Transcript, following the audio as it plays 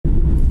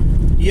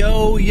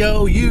Yo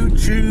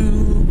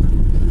YouTube,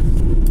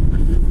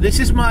 this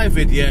is my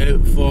video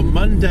for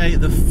Monday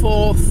the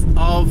 4th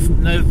of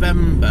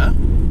November,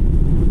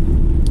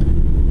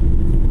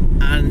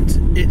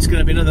 and it's going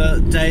to be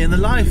another day in the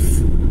life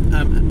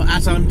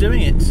as I'm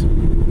doing it.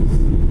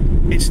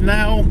 It's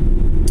now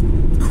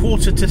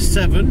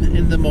 6:45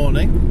 in the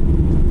morning.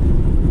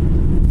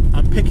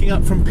 I'm picking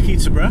up from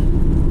Peterborough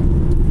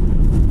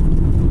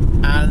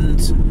and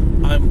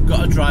I've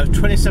got to drive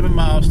 27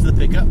 miles to the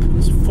pickup.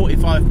 It's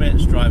 45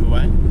 minutes drive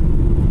away.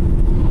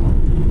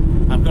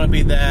 I'm going to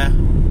be there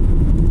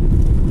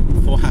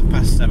for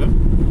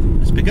 7:30.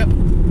 Let's pick up.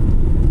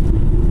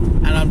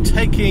 And I'm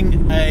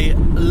taking a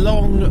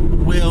long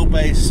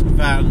wheelbase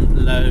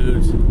van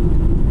load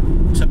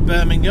to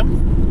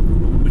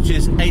Birmingham, which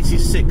is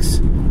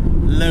 86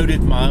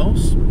 loaded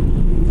miles.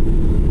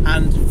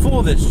 And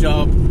for this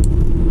job,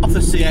 off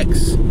the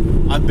CX,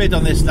 I bid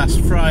on this last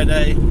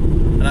Friday,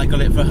 and I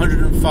got it for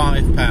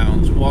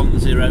 £105,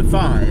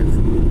 105,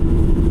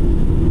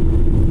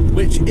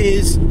 which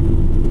is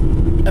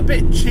a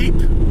bit cheap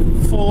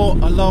for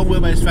a long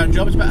wheelbase van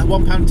job. It's about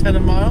 £1.10 a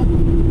mile,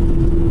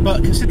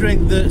 but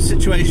considering the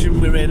situation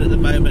we're in at the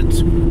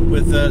moment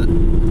with the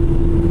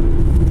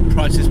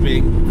prices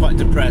being quite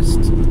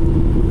depressed,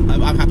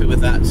 I'm happy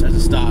with that as a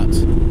start.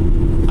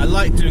 I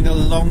like doing a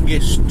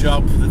longish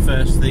job for the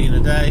first thing in a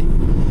day.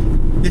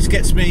 This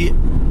gets me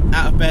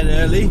out of bed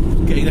early,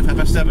 getting up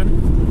at 7:30.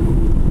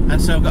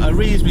 And so I've got a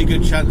reasonably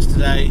good chance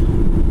today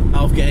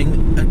of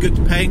getting a good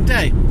paying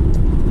day.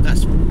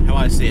 That's how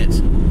I see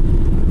it.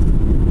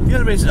 The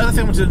other thing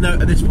I wanted to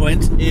note at this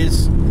point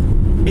is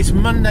it's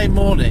Monday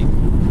morning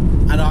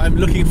and I'm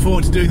looking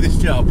forward to doing this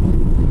job.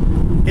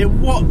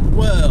 In what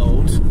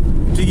world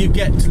do you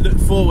get to look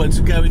forward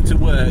to going to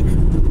work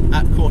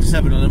at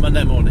 7:15 on a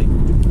Monday morning?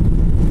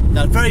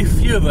 Now, very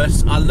few of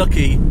us are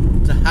lucky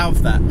to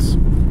have that.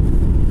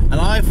 And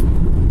I've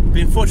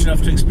been fortunate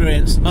enough to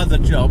experience other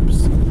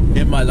jobs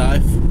in my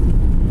life,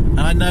 and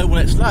I know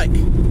what it's like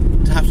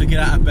to have to get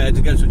out of bed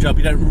to go to a job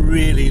you don't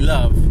really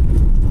love.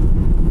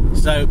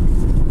 So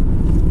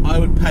I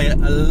would pay a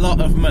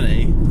lot of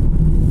money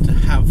to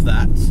have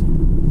that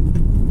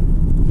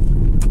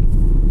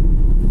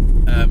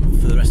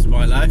for the rest of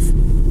my life,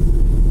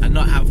 and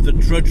not have the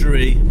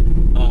drudgery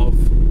of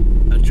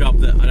a job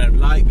that I don't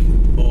like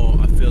or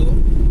I feel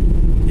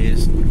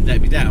is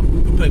letting me down,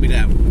 putting me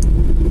down.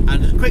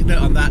 And a quick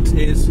note on that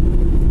is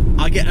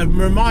I get a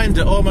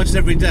reminder almost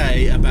every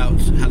day about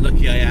how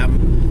lucky I am,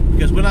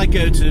 because when I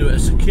go to a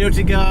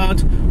security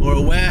guard or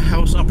a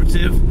warehouse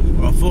operative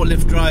or a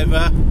forklift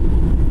driver,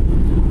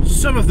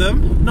 some of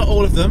them, not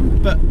all of them,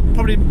 but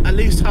probably at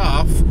least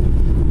half,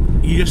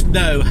 you just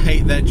know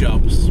hate their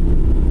jobs.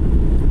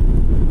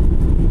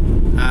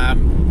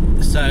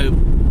 So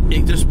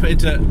it just put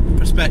into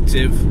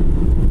perspective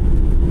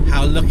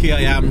how lucky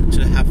I am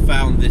to have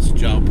found this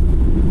job.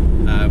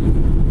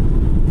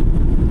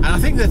 And I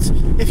think that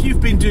if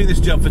you've been doing this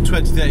job for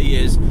 20-30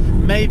 years,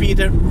 maybe you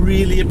don't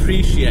really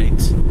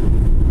appreciate,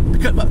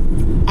 because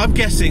I'm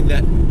guessing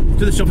that doing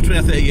this job for 20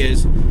 or 30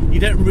 years, you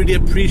don't really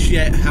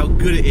appreciate how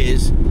good it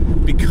is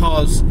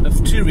because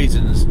of two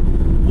reasons.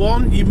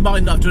 One, you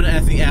might not have done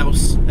anything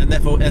else, and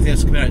therefore anything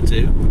else to compare it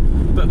to.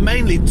 But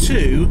mainly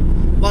two,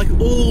 like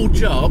all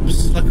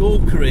jobs, like all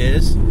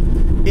careers,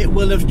 it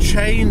will have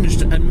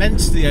changed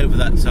immensely over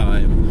that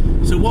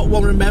time. So what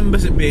one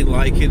remembers it being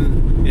like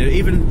in,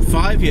 even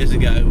 5 years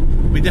ago,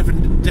 will be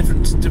different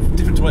to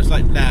what it's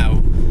like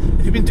now.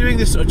 If you've been doing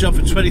this sort of job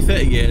for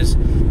 20-30 years,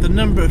 the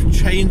number of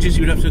changes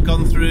you would have to have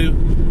gone through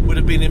would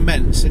have been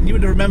immense, and you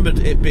would have remembered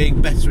it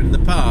being better in the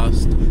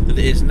past than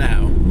it is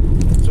now.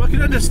 So I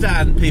can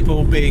understand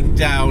people being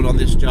down on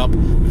this job,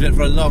 we've done it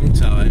for a long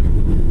time,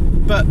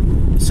 but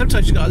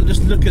sometimes you've got to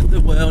just look at the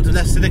world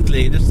less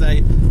cynically and just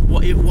say,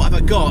 what have I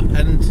got?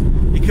 And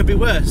it could be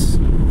worse.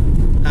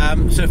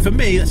 So for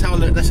me, that's how I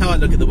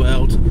look at the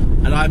world,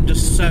 and I'm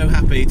just so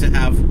happy to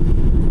have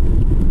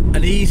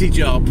an easy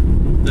job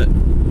that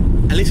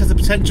at least has the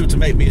potential to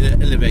make me a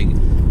living.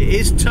 It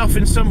is tough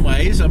in some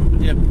ways.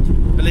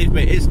 Believe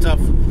me, it is tough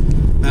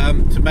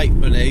to make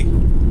money,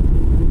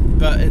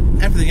 but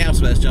everything else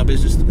about this job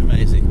is just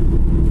amazing.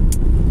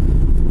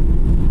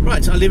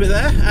 Right, I'll leave it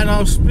there, and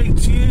I'll speak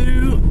to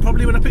you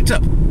probably when I picked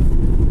up.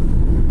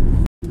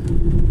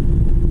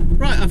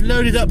 Right, I've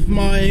loaded up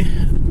my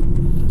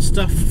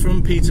stuff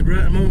from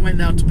Peterborough. I'm on my way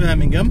now to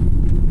Birmingham.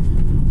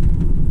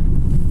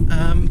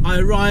 I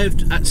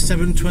arrived at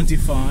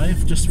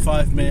 7:25, just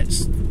 5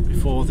 minutes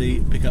before the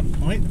pickup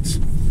point.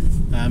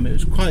 It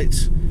was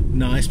quite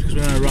nice because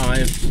when I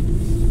arrived,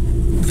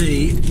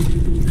 the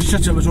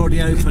shutter was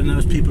already open and there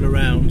was people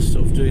around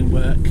sort of doing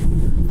work.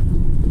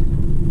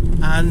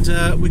 And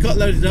we got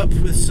loaded up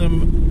with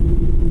some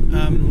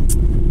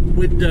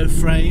window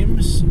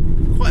frames,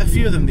 quite a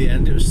few of them in the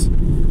end. It was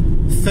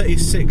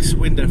 36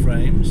 window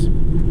frames,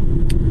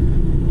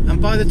 and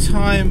by the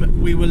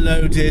time we were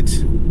loaded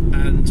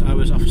and I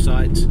was off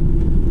site,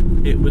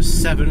 it was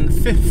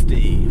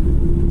 7:50,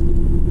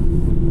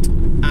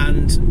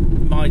 and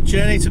my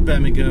journey to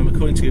Birmingham,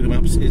 according to Google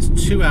Maps, is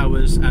 2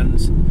 hours and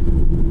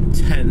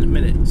 10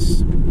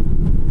 minutes,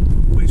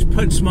 which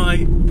puts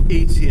my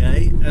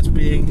ETA as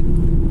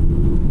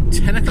being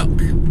 10 o'clock,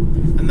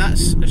 and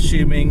that's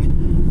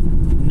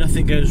assuming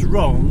nothing goes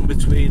wrong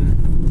between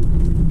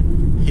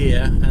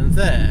here and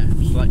there.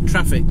 It's like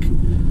traffic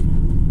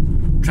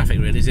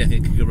really is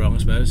anything could go wrong, I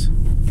suppose.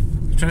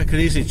 The traffic could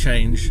easily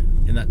change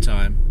in that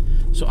time.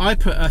 So I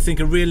put, I think,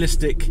 a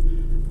realistic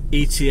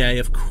ETA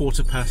of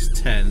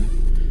 10:15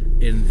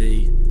 in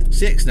the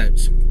CX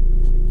notes.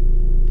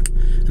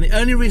 And the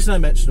only reason I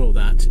mention all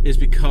that is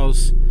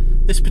because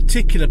this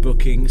particular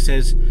booking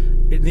says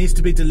it needs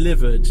to be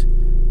delivered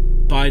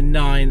by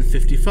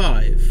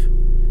 9:55,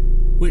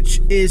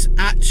 which is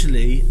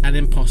actually an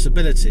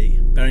impossibility,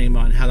 bearing in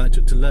mind how long it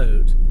took to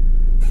load.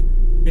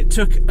 It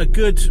took a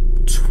good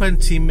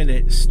 20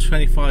 minutes,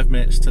 25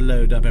 minutes to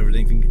load up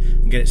everything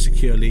and get it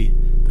securely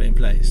put in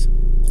place.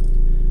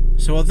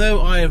 So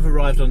although I have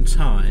arrived on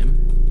time,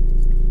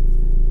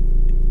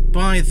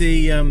 by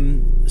the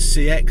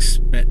CX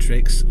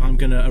metrics, I'm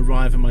going to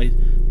arrive at my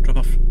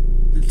drop-off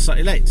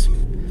slightly late.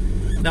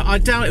 Now, I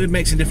doubt it would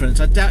make some difference.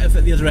 I doubt if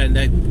at the other end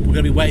they're going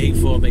to be waiting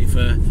for me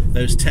for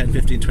those 10,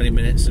 15, 20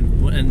 minutes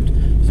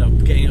and so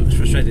getting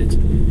frustrated.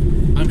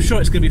 I'm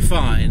sure it's going to be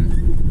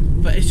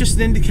fine, but it's just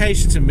an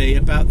indication to me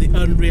about the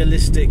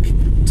unrealistic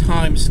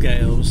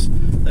timescales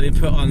that have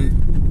been put on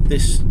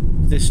this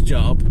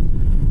job.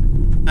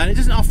 And it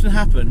doesn't often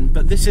happen,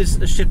 but this is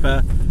a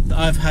shipper that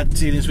I've had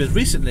dealings with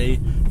recently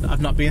that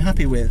I've not been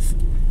happy with.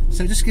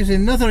 So it just gives me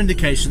another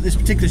indication that this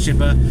particular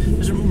shipper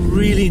doesn't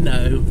really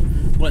know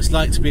what it's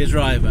like to be a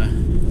driver.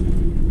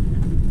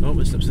 Oh,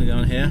 there's something going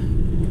on here.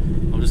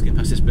 I'll just get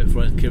past this bit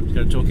before I keep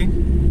going talking.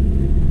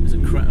 There's a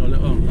crash.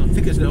 Oh, I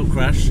think it's a little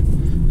crash.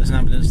 There's an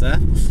ambulance there.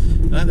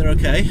 They're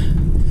okay.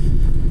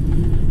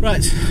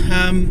 Right.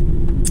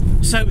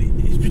 So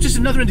it's just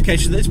another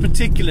indication that this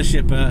particular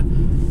shipper.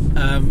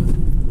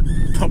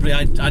 Probably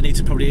I need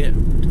to probably,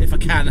 if I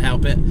can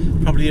help it,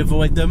 probably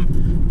avoid them.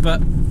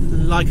 But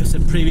like I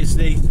said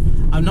previously,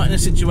 I'm not in a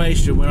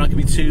situation where I can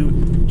be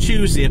too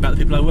choosy about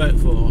the people I work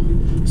for.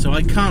 So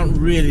I can't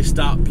really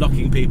start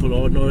blocking people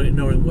or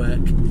ignoring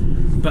work.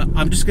 But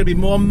I'm just going to be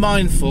more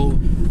mindful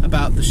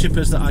about the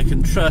shippers that I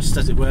can trust,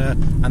 as it were,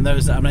 and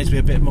those that I need to be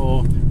a bit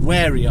more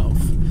wary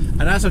of.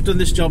 And as I've done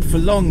this job for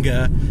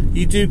longer,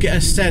 you do get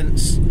a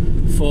sense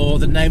for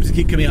the names that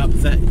keep coming up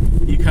that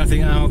you kind of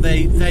think, oh,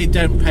 they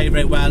don't pay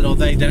very well, or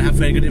they don't have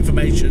very good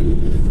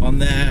information on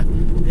their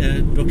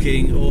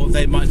booking, or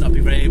they might not be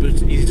very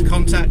easy to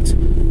contact,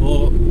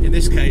 or in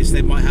this case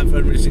they might have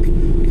unrealistic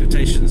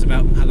expectations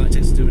about how long it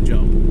takes to do a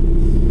job.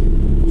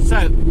 So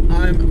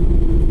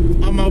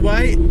I'm on my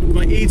way.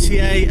 My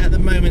ETA at the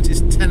moment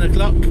is 10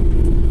 o'clock,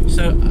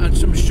 so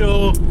I'm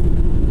sure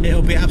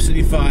it'll be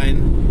absolutely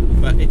fine,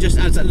 but it just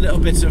adds a little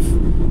bit of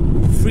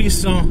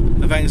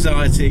frisson of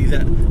anxiety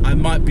that I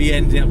might be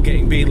ending up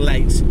being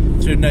late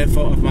through no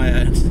fault of my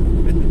own.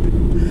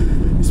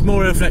 It's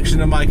more a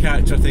reflection of my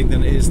character, I think,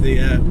 than it is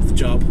the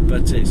job,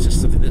 but it's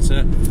just something that's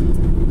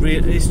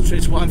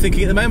it's what I'm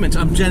thinking at the moment.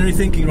 I'm generally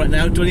thinking right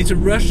now, do I need to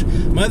rush?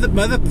 My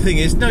other thing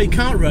is, no, you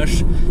can't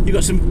rush. You've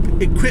got some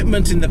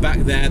equipment in the back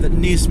there that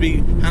needs to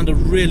be handled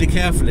really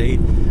carefully,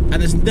 and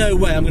there's no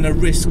way I'm going to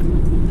risk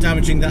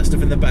damaging that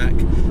stuff in the back.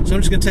 So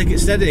I'm just going to take it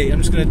steady.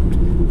 I'm just going to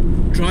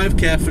drive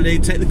carefully,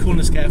 take the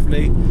corners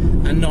carefully,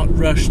 and not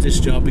rush this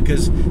job,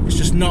 because it's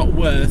just not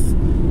worth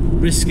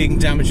risking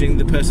damaging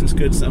the person's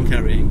goods that I'm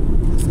carrying.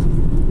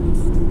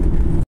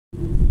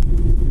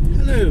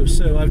 Hello,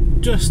 so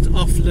I've just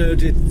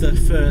offloaded the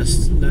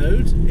first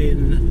load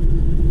in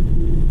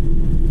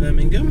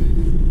Birmingham,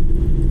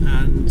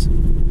 and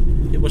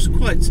it was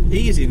quite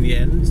easy in the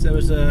end. There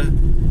was I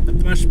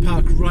managed to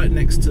park right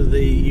next to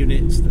the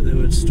unit that they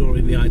were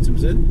storing the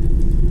items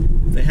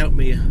in. They helped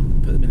me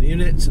put them in the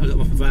unit. I got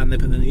them off a van, they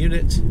put them in the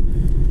unit,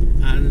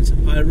 and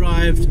I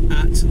arrived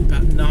at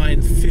about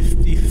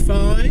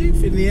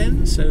 9:55 in the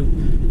end, so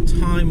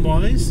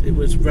time-wise it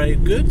was very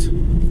good.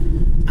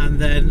 And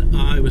then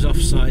I was off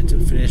site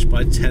and finished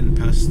by 5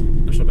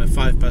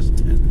 past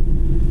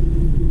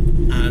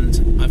 10.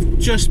 And I've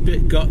just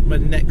got my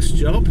next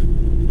job.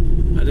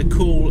 I had a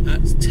call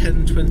at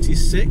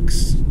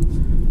 10:26.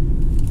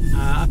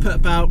 I put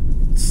about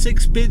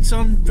 6 bids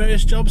on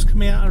various jobs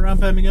coming out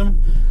around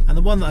Birmingham, and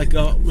the one that I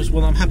got was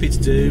one I'm happy to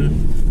do.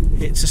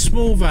 It's a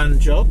small van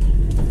job.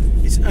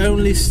 It's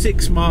only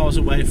 6 miles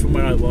away from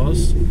where I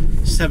was,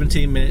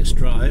 17 minutes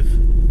drive.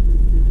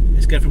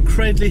 It's going from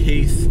Cradley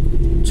Heath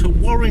to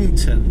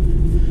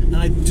Warrington, and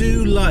I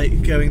do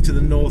like going to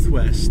the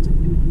northwest.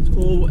 It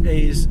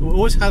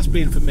always has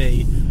been for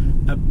me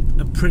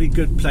a pretty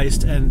good place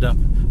to end up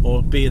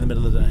or be in the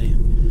middle of the day.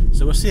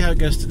 So we'll see how it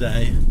goes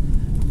today.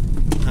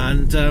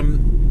 And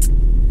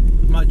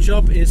my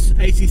job is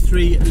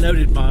 83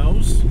 loaded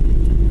miles,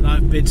 and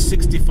I've bid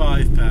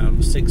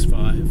 £65,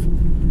 65.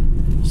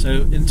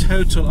 So in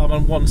total I'm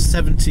on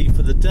 170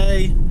 for the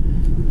day,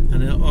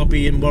 and I'll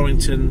be in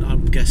Warrington,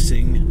 I'm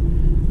guessing,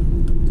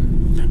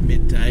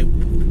 midday,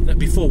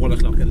 before 1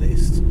 o'clock at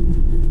least,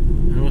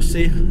 and we'll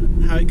see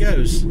how it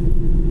goes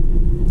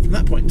from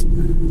that point.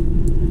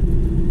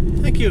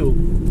 Thank you.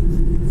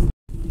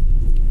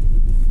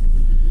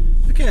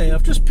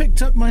 I've just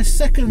picked up my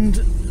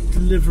second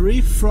delivery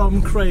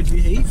from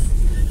Cradley Heath.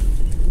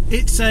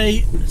 It's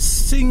a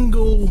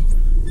single,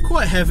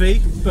 quite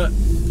heavy, but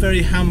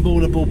very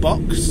handballable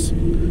box,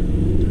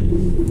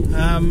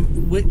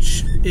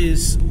 which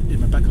is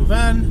in my back of a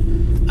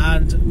van,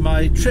 and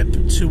my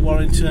trip to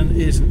Warrington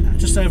is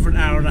just over an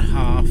hour and a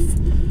half.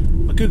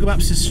 My Google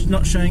Maps is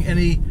not showing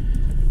any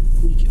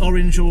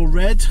orange or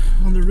red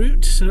on the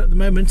route, so at the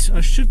moment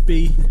I should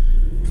be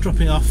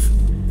dropping off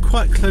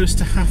quite close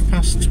to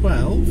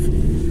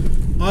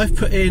 12:30. I've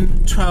put in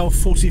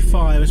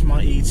 12:45 as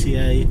my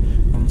ETA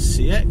on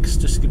CX,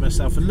 just to give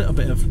myself a little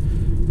bit of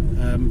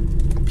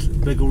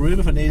wiggle room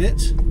if I need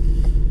it.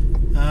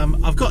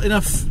 I've got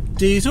enough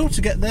diesel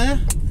to get there.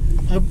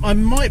 I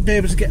might be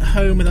able to get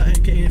home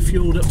without getting it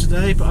fueled up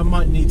today, but I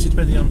might need to,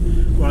 depending on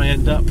where I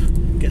end up,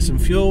 get some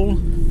fuel.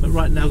 But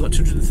right now I've got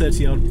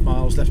 230 odd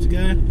miles left to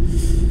go.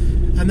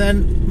 And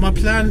then my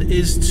plan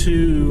is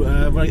to,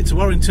 when I get to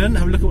Warrington,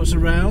 have a look at what's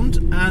around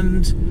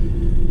and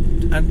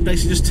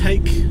basically just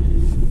take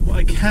what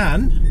I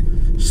can,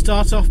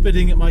 start off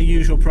bidding at my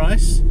usual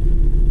price.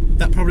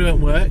 That probably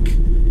won't work.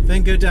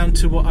 Then go down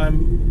to what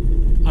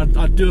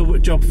I'd do a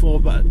job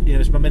for, but you know,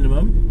 it's my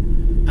minimum.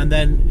 And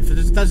then if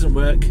it doesn't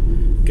work,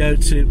 go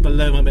to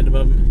below my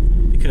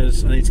minimum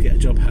because I need to get a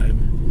job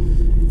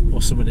home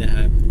or someone near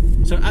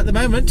home. So at the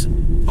moment,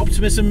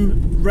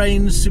 optimism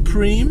reigns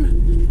supreme.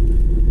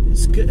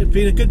 It's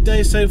been a good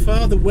day so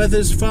far. The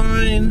weather's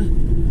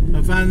fine.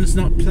 My van's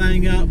not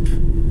playing up.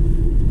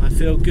 I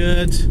feel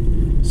good.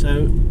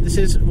 So this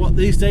is what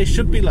these days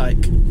should be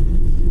like.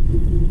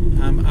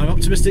 I'm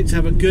optimistic to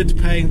have a good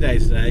paying day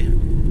today.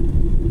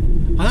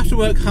 I'll have to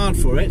work hard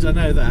for it, I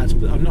know that,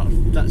 but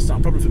that's not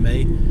a problem for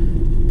me.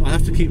 I'll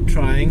have to keep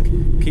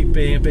trying, keep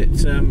being a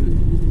bit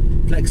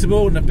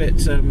flexible and a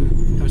bit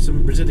have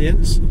some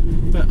resilience.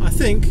 But I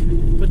think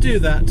if I do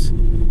that,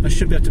 I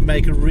should be able to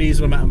make a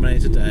reasonable amount of money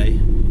today.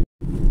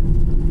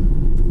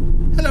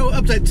 Hello,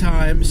 update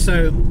time.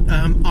 So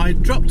I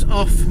dropped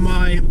off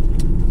my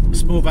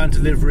small van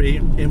delivery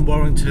in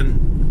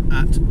Warrington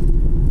at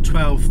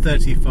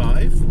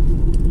 12:35,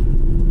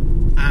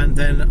 and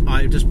then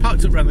I just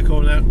parked up around the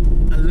corner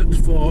and looked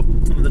for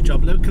another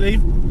job locally.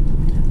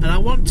 And I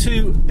want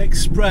to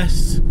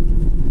express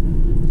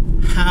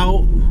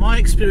how my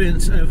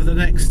experience over the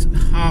next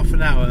half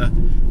an hour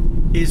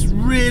is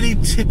really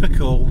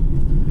typical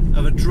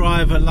of a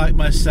driver like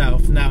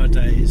myself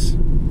nowadays.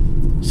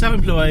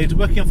 Self-employed,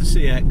 working off the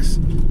CX,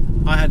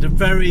 I had a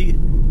very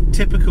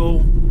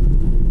typical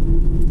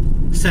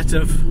set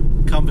of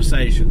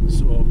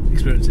conversations or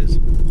experiences,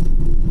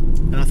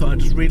 and I thought I'd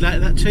just relay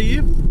that to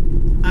you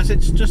as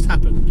it's just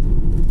happened.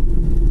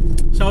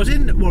 So I was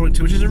in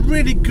Warrington, which is a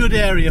really good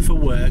area for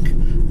work.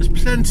 There's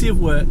plenty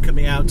of work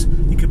coming out.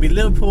 It could be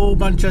Liverpool,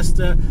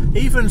 Manchester,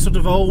 even sort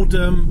of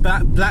Oldham,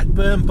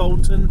 Blackburn,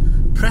 Bolton,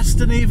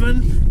 Preston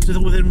even, to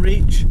within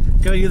reach.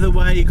 Going the other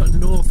way, you've got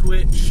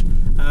Northwich.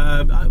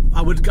 I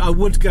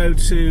would go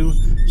to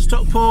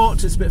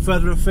Stockport, it's a bit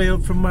further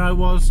afield from where I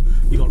was.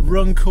 You've got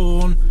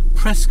Runcorn,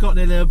 Prescott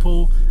near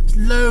Liverpool. There's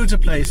loads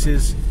of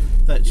places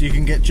that you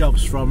can get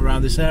jobs from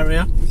around this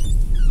area.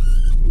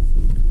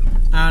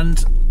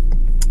 And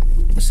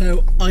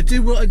so I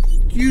do what I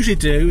usually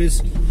do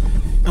is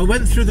I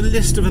went through the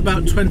list of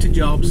about 20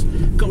 jobs,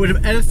 got rid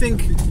of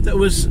anything that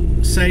was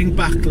saying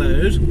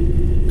backload,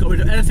 got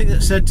rid of anything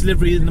that said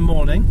delivery in the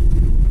morning.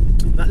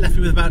 That left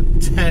me with about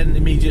 10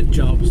 immediate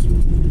jobs.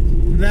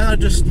 And then I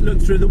just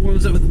looked through the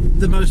ones that were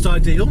the most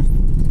ideal,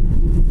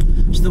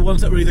 so the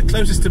ones that were either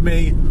closest to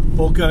me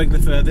or going the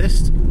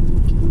furthest,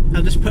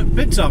 and just put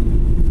bids on.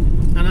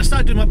 And I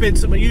started doing my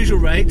bids at my usual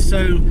rate,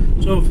 so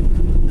sort of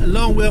a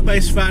long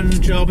wheelbase van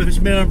job, if it's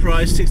minimum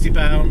price,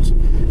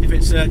 £60. If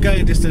it's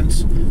going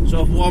distance,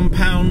 sort of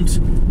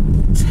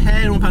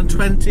 £1.10,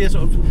 £1.20, I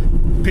sort of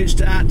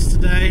pitched it at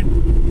today.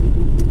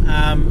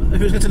 If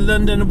it was going to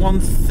London,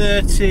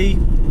 £1.30,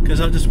 because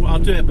I'll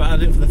do it, but I'll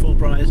do it for the full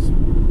price.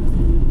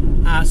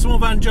 Small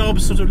van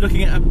jobs, sort of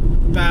looking at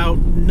about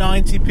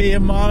 90p a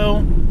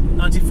mile,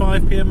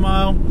 95p a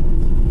mile,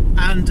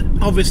 and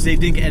obviously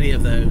didn't get any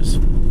of those.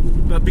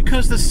 But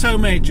because there's so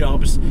many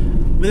jobs,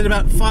 within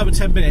about 5 or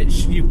 10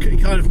 minutes you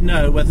kind of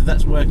know whether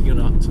that's working or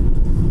not.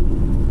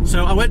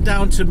 So I went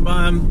down to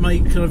my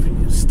kind of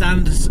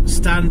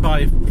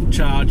standby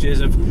charges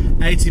of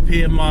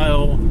 80p a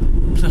mile,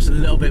 plus a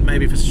little bit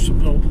maybe for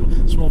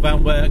small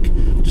van work,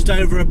 just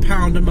over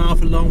 £1 a mile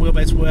for long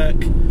wheelbase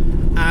work,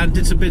 and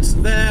did some bids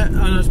there, and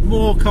I was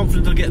more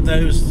confident I'll get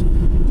those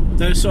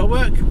sort of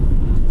work.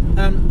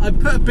 I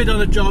put a bid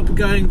on a job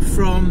going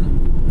from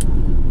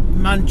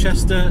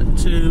Manchester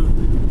to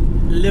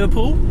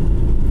Liverpool.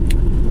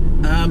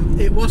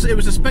 It was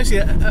basically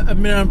a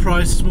minimum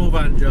price small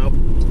van job.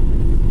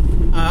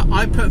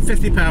 I put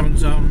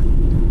 £50 on.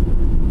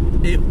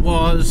 It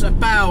was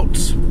about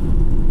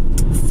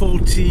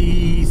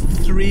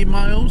 43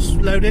 miles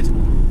loaded,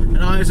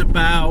 and I was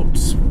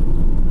about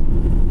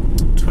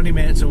 20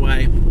 minutes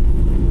away.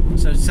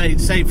 So say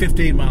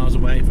 15 miles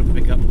away from the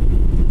pickup.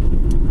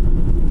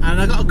 And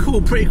I got a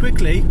call pretty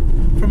quickly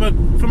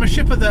from a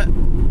shipper that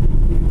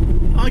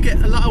I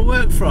get a lot of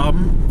work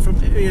from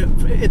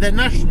they're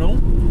national.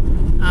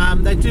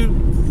 They do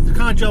the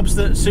kind of jobs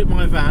that suit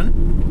my van.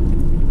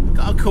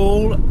 Got a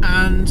call,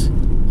 and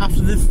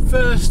after the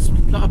first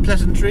lot of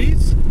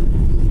pleasantries,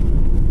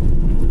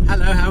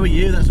 hello, how are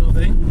you, that sort of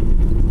thing,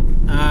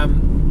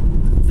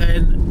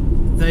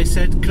 then they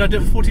said, can I do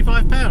it for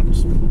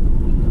 £45?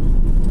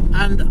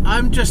 And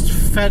I'm just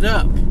fed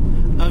up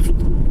of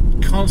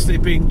constantly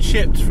being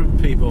chipped from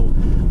people.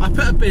 I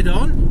put a bid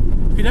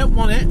on. If you don't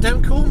want it,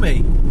 don't call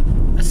me.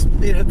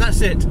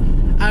 That's it.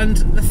 And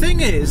the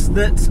thing is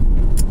that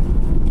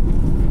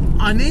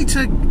I'm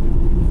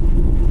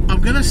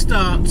going to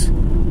start,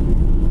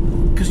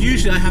 because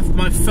usually I have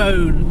my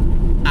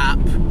phone app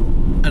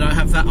and I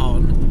have that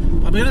on.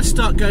 I'm going to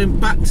start going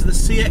back to the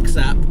CX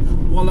app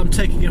while I'm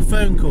taking a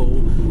phone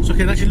call, so I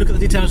can actually look at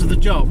the details of the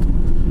job,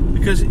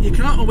 because you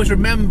can't always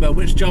remember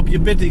which job you're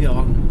bidding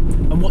on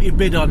and what you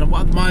bid on and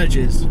what the mileage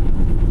is.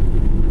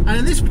 And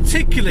in this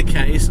particular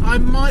case, I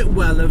might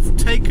well have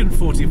taken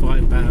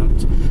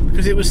 £45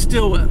 because it was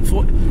still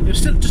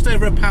just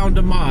over £1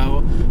 a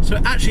mile. So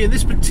actually, in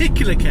this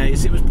particular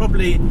case, it was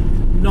probably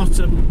not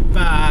a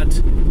bad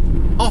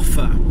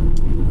offer.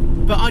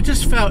 But I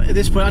just felt at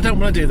this point I don't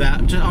want to do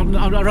that.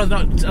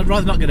 I'd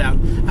rather not go down.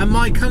 And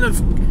my kind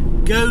of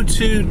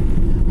go-to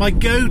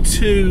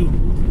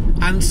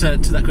answer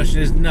to that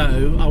question is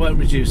no, I won't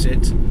reduce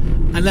it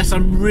unless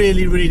I'm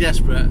really, really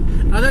desperate.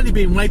 And I'd only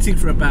been waiting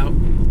for about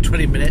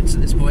 20 minutes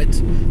at this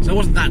point, so I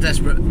wasn't that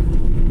desperate.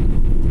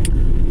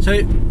 So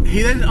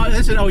he then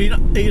said, oh, you're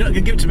not going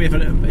to give it to me if I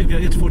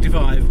get to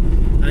 45,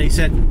 and he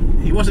said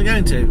he wasn't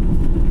going to.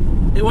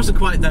 It wasn't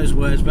quite those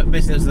words, but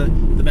basically that's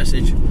the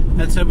message.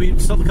 And so we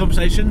stopped the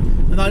conversation,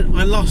 and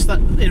I lost that,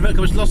 in inverted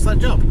commas, lost that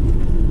job.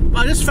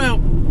 But I just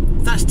felt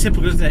that's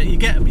typical, isn't it? You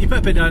put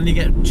a bid down and you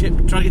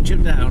try to get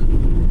chipped down.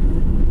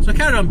 So I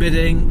carried on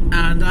bidding,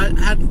 and I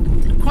had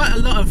quite a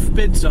lot of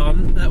bids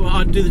on that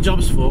I'd do the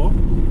jobs for.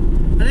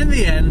 And in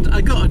the end,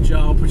 I got a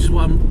job, which is the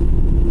one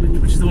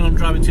I'm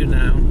driving to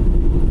now.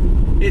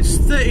 It's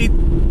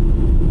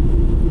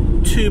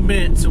 32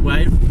 minutes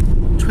away,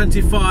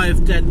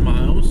 25 dead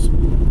miles.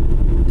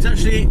 It's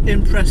actually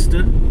in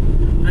Preston,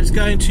 and it's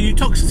going to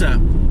Uttoxeter.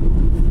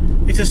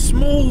 It's a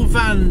small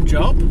van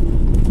job.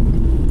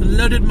 The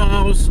loaded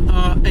miles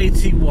are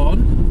 81,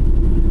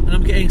 and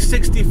I'm getting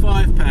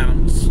 £65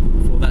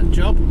 for that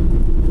job.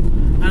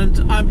 And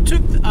I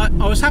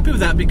was happy with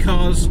that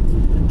because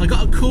I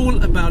got a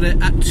call about it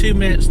at 2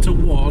 minutes to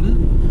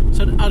 1,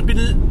 so I'd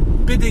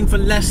been bidding for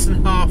less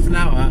than half an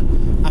hour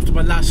after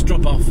my last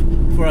drop off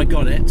before I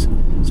got it,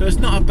 so it's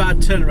not a bad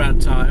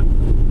turnaround time.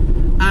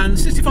 And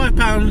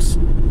 £65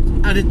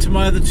 added to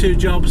my other two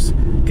jobs,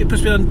 it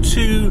puts me on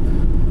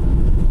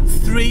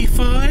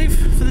 235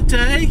 for the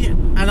day,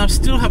 and I've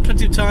still had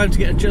plenty of time to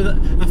get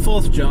a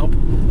fourth job,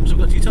 so I've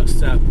got to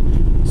Uttoxeter.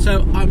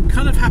 So I'm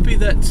kind of happy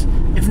that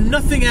if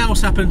nothing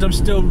else happens,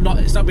 it's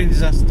not been a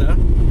disaster.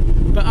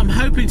 But I'm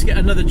hoping to get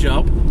another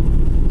job,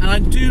 and I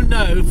do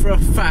know for a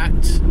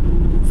fact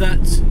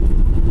that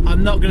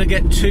I'm not going to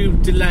get too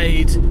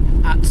delayed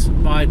at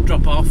my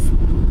drop-off,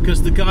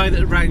 because the guy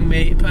that rang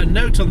me put a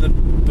note on the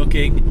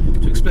booking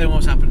to explain what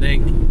was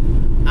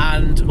happening,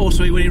 and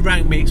also when he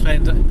rang me,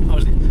 explained that I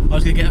was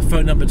going to get a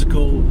phone number to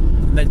call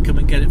and then come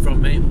and get it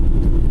from me.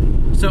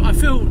 So I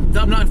feel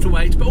that I'm not have to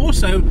wait. But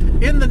also,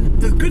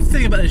 the good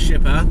thing about this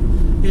shipper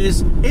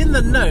is in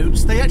the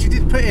notes they actually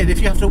did put in,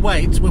 if you have to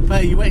wait, we'll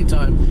pay you waiting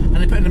time, and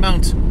they put an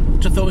amount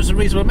which I thought was a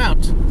reasonable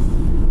amount.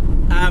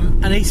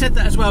 And he said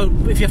that as well,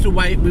 if you have to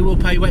wait, we will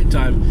pay you waiting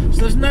time.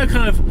 So there's no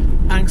kind of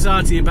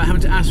anxiety about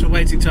having to ask for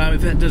waiting time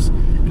if it does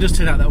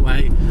turn out that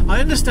way.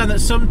 I understand that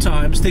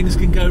sometimes things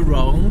can go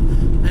wrong,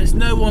 and it's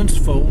no one's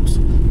fault,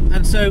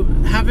 and so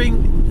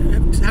having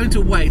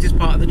to wait is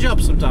part of the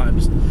job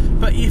sometimes.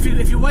 But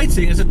if you're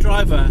waiting as a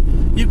driver,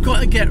 you've got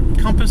to get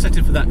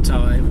compensated for that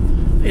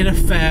time in a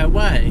fair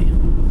way.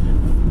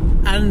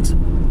 And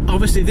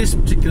obviously this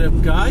particular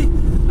guy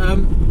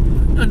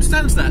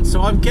understands that,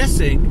 so I'm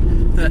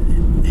guessing that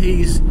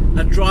he's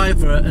a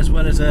driver as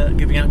well as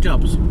giving out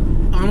jobs.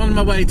 I'm on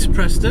my way to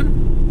Preston.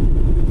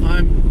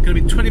 I'm going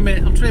to be 20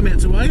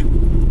 minutes away.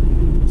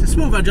 It's a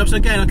small van job, so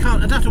again I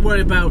don't have to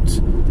worry about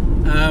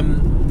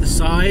the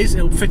size.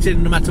 It'll fit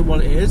in no matter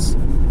what it is.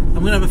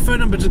 I'm going to have a phone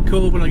number to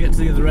call when I get to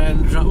the other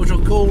end, which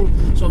I'll call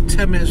sort of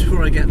 10 minutes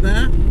before I get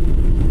there.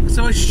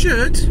 So I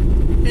should,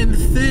 in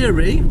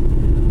theory,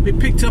 be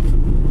picked up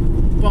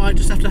by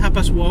just after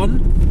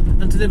 1:30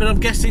 and delivered, I'm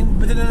guessing,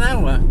 within an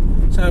hour.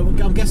 So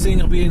I'm guessing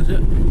I'll be in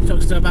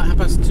Uttoxeter about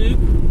 2:30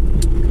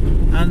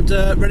 and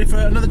ready for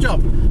another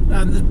job.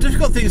 And the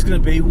difficult thing is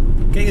going to be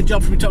getting a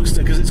job from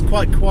Uttoxeter because it's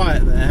quite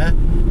quiet there.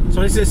 So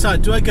I need to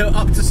decide, do I go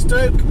up to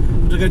Stoke,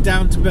 or do I go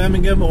down to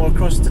Birmingham, or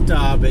across to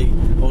Derby,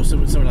 or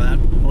something like that,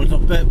 or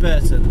not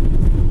Burton,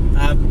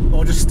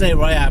 or just stay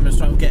where I am and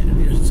try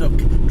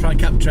and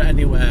capture it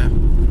anywhere.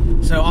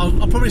 So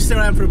I'll probably stay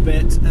around for a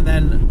bit, and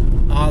then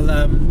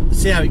I'll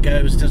see how it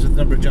goes in terms of the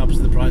number of jobs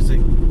and the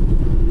pricing.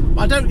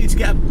 But I don't need to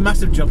get a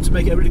massive job to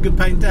make it a really good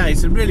paying day.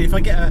 So really, if I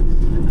get a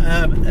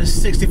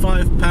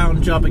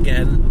 £65 job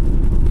again,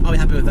 I'll be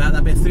happy with that.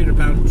 That'd be a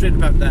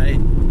 £300 day,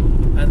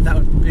 and that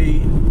would be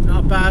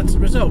not a bad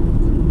result,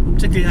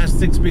 particularly as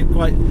things have been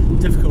quite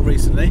difficult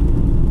recently.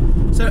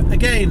 So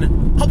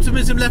again,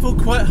 optimism level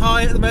quite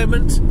high at the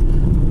moment.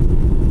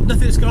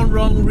 Nothing's gone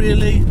wrong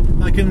really,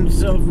 I can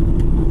sort of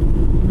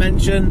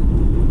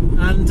mention,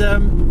 and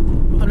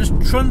I'm just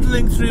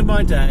trundling through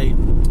my day.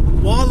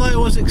 While I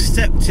was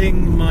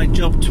accepting my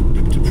job to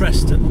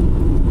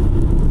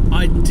Preston,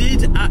 I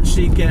did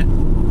actually get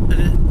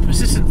a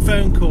persistent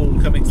phone call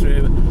coming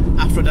through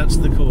after I'd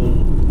answered the call,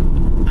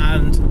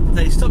 and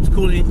they stopped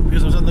calling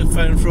because I was on the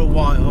phone for a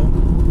while,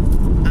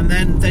 and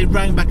then they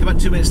rang back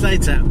about 2 minutes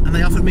later and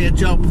they offered me a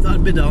job that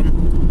I'd bid on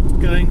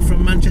going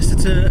from Manchester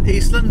to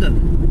East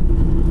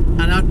London.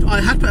 And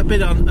I had put a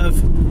bid on of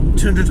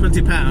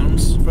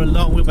 £220 for a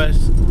long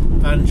wheelbase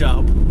van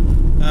job.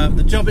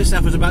 The job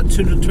itself was about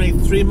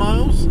 223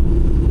 miles,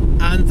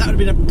 and that would have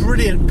been a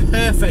brilliant,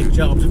 perfect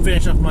job to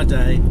finish off my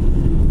day.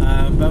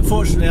 But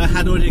unfortunately I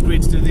had already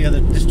agreed to do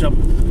this job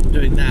I'm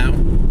doing now,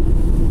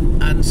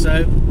 and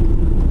so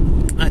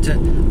I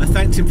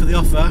thanked him for the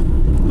offer,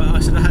 but I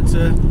said I had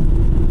to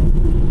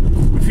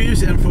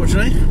refuse it,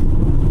 unfortunately.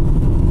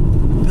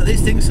 But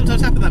these things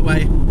sometimes happen that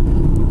way.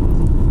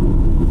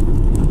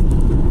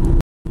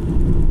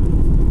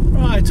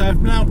 Right,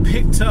 I've now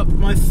picked up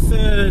my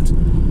third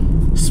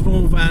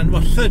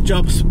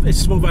job. It's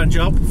a small van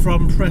job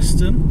from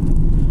Preston.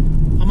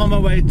 I'm on my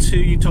way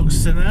to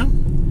Uttoxeter now.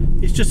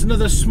 It's just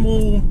another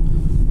small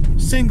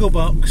single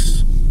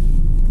box,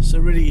 so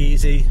really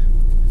easy.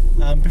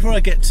 Before I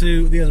get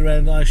to the other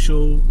end, I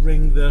shall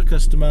ring the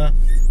customer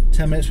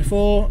 10 minutes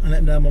before and let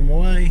him know I'm on my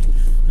way,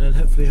 and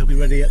hopefully he'll be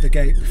ready at the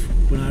gate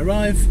when I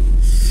arrive.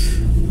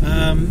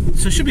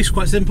 So it should be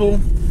quite simple.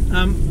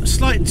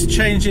 Slight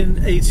change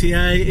in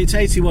ETA. It's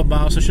 81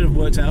 miles, so I should have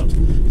worked out. It's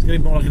going to be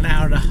more like an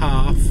hour and a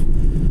half.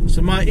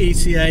 So my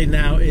ETA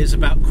now is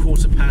about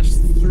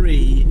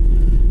 3:15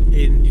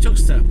 in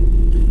Uttoxeter,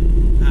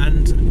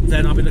 and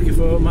then I'll be looking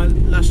for my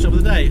last job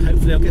of the day.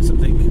 Hopefully I'll get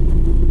something.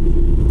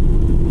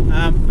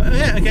 But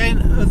yeah, again,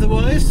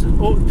 otherwise,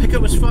 the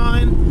pickup was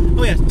fine.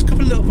 Oh yeah, a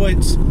couple of little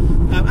points.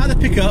 At the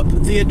pickup,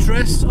 the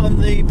address on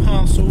the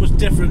parcel was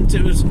different.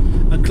 It was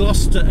a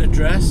Gloucester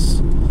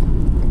address,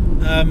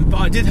 but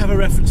I did have a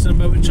reference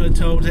number which I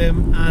told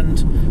him,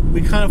 and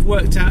we kind of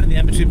worked out in the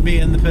end between me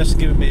and the person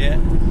giving me it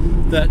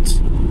that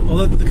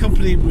although the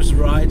company was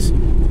right,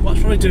 what I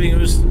was probably doing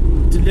was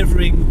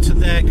delivering to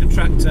their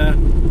contractor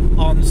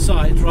on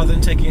site rather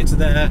than taking it to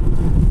the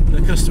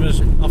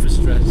customer's office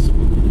address.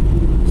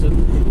 So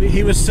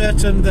he was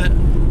certain that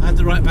I had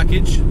the right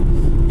package,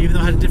 even though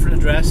I had a different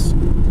address.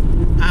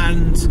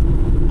 And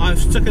I've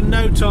stuck a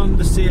note on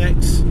the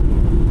CX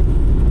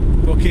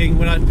booking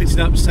when I picked it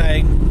up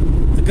saying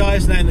the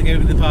guy's name that gave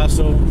me the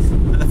parcel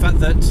and the fact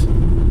that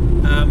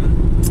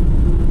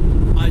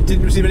I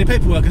didn't receive any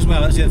paperwork as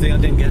well. That's the other thing I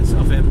didn't get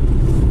off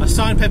him. I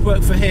signed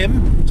paperwork for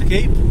him to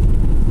keep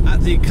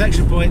at the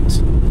collection point,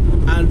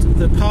 and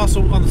the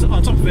parcel on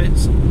top of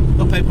it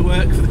got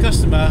paperwork for the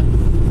customer,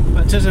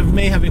 but in terms of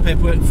me having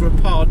paperwork for a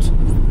pod,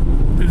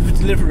 proof of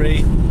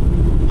delivery,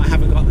 I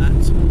haven't got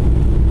that.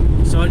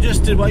 So I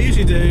just did what I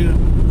usually do,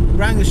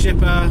 rang the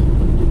shipper,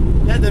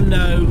 let them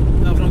know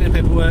that I've not got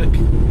paperwork,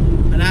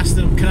 and asked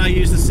them, can I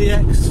use the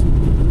CX,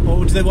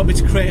 or do they want me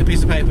to create a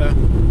piece of paper?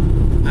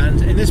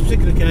 And in this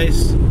particular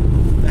case,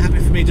 they're happy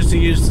for me just to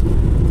use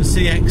the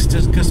CX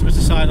to customers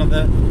to sign on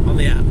the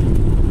app,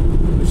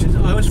 which is,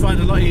 I always find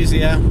a lot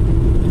easier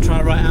than trying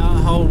to write out a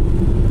whole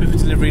proof of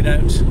delivery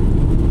note.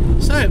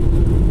 So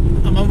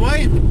I'm on my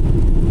way,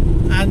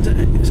 and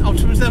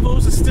optimism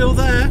levels are still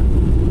there,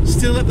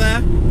 still up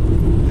there.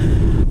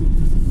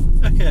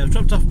 Okay, I've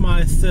dropped off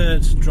my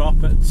third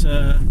drop at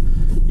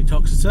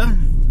Uttoxeter.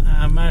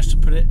 I managed to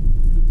put it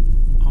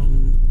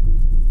on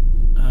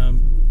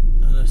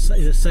a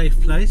safe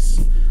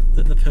place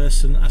that the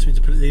person asked me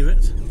to leave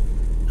it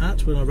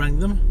at when I rang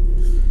them.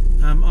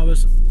 I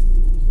was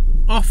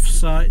off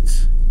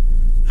site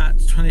at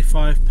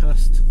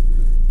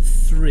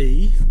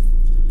 3:25,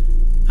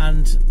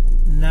 and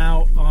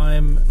now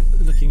I'm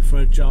looking for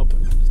a job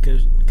that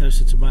goes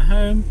closer to my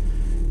home.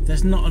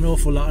 There's not an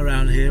awful lot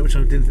around here, which I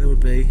didn't think there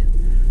would be.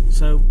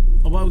 So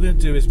what we're going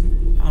to do is,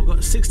 I've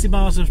got 60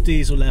 miles of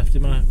diesel left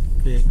in my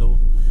vehicle,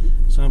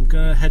 so I'm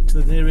going to head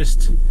to the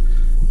nearest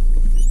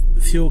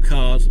fuel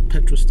card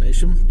petrol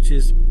station, which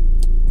is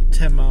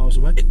 10 miles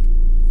away,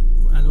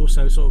 and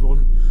also sort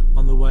of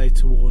on the way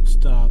towards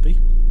Derby.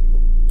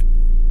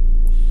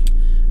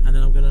 And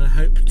then I'm going to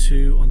hope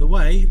to, on the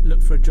way,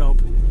 look for a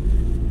job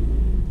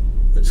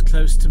that's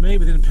close to me,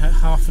 within about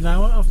half an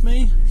hour of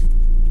me,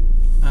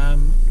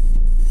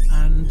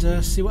 and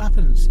see what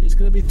happens. It's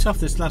going to be tough,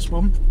 this last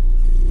one.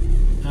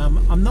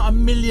 I'm not a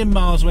million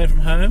miles away from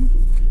home,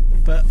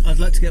 but I'd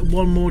like to get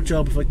one more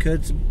job if I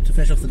could to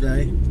finish off the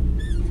day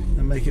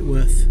and make it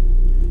worth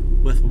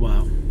a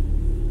while.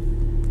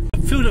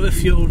 I've filled up with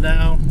fuel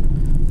now.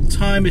 The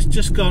time is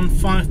just gone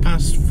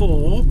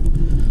 4:05.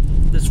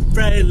 There's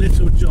very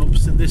little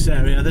jobs in this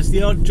area. There's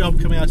the odd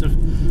job coming out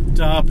of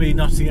Derby,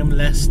 Nottingham,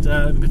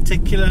 Leicester in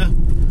particular,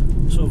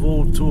 sort of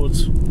all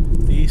towards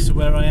the east of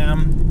where I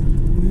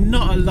am.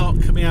 Not a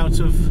lot coming out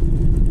of,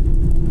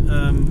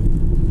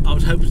 I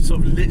would hope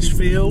sort of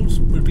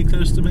Lichfield would be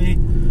close to me,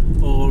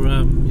 or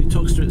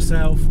Uttoxeter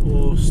itself,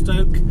 or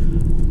Stoke.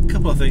 A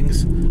couple of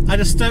things. I had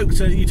a Stoke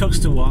to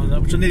Uttoxeter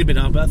one, which I nearly been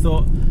on, but I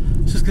thought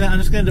I'm just going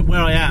to end up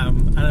where I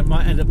am, and I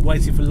might end up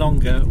waiting for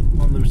longer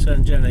on the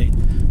return journey.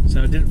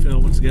 So I didn't feel I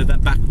wanted to go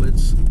that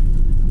backwards.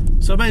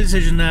 So I made a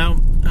decision now.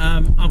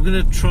 I'm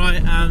going to try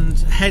and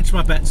hedge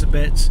my bets a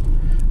bit,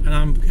 and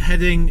I'm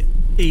heading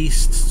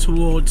east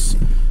towards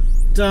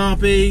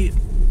Derby,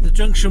 the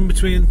junction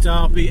between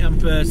Derby and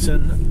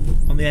Burton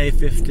on the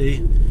A50.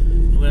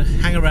 I'm going to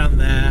hang around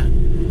there,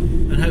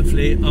 and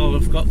hopefully I'll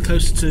have got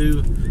close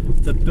to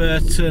the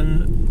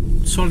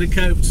Burton,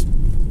 Sollycote,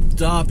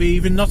 Derby,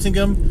 even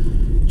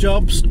Nottingham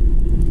jobs.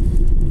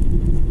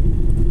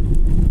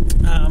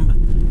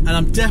 And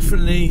I'm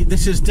definitely,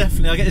 this is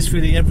definitely, I get this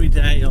feeling every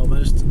day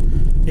almost,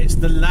 it's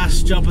the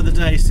last job of the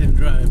day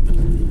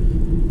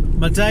syndrome.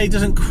 My day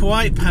doesn't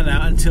quite pan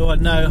out until I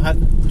know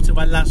to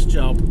my last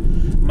job.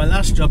 My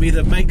last job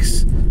either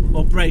makes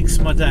or breaks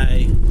my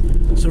day.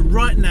 So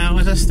right now,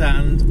 as I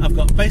stand, I've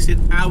got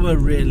basically an hour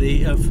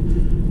really of,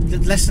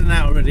 less than an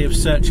hour really of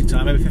searching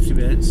time, maybe 50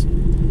 minutes.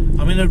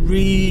 I'm in a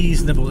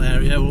reasonable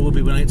area, or will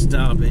be when I get to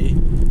Derby,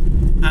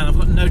 and I've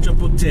got no job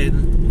booked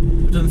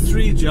in. I've done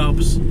 3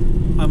 jobs.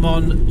 I'm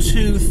on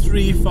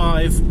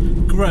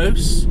 235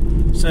 gross,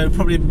 so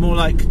probably more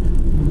like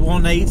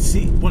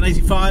 180,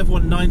 185,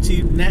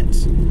 190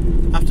 net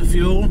after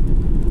fuel,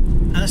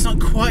 and that's not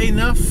quite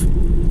enough.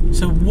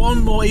 So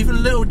one more, even a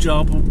little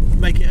job, will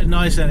make it a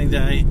nice ending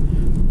day.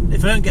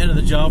 If I don't get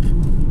another job,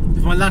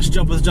 if my last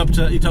job was a job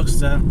to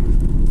Uttoxeter,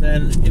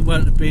 then it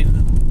won't have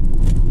been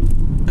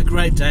a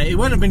great day. It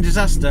won't have been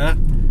disaster.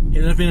 It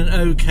would have been an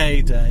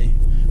okay day.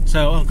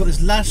 So I've got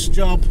this last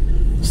job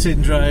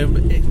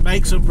syndrome. It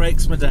makes or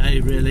breaks my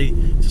day really,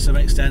 to some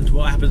extent,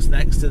 what happens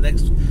next in the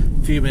next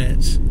few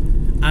minutes.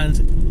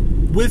 And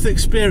with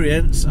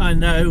experience, I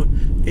know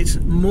it's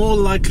more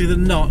likely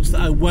than not that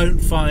I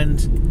won't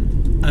find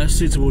a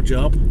suitable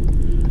job.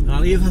 And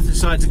I'll either have to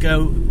decide to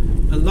go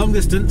a long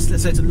distance,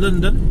 let's say to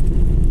London,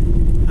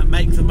 and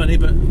make the money,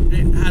 but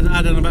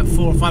add on about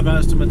 4 or 5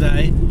 hours to my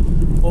day,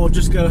 or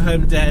just go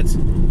home dead,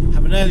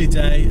 have an early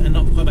day and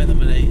not quite make the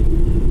money.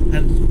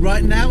 And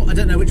right now, I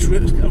don't know which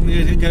route I'm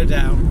going to go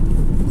down.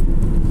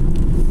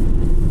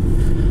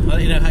 I'll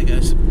let you know how it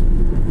goes.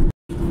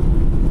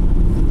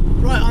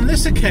 Right, on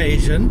this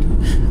occasion,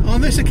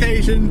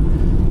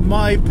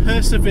 my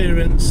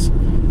perseverance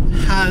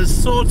has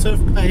sort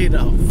of paid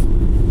off.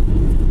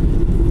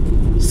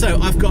 So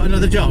I've got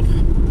another job.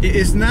 It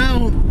is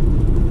now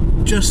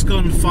just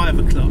gone 5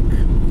 o'clock.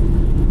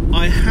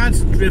 I had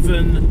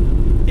driven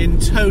in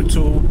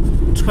total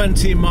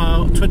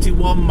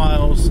 21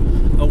 miles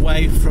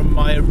away from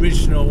my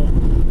original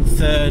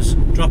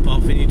 3rd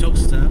drop-off in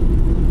Uttoxeter,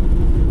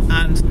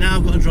 and now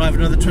I've got to drive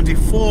another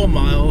 24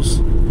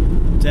 miles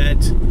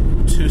dead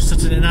to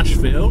Sutton in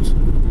Ashfield.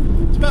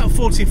 It's about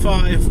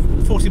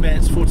 45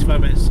 minutes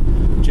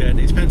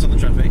journey, it depends on the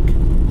traffic.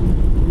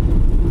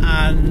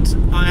 And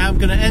I am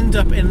going to end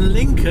up in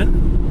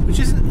Lincoln, which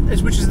is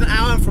an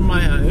hour from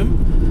my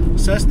home,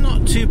 so it's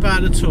not too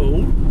bad at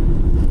all.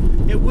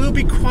 It will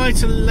be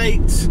quite a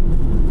late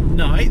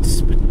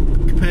night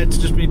compared to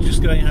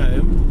just going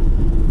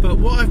home, but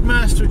what I've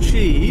managed to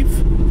achieve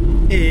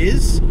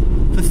is,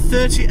 for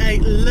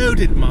 38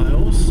 loaded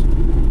miles,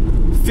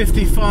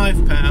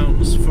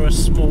 £55 for a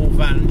small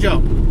van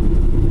job.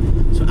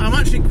 So I'm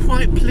actually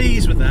quite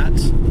pleased with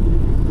that.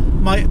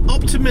 My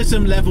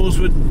optimism levels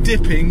were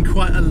dipping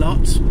quite a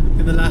lot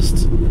in the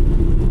last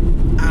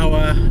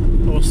hour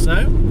or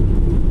so,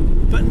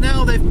 but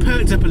now they've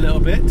perked up a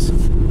little bit.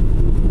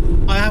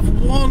 I have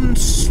one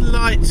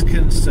slight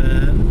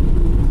concern,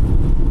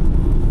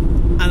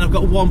 and I've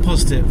got one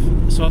positive,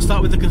 so I'll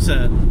start with the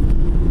concern.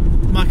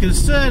 My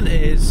concern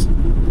is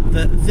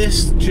that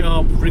this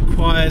job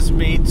requires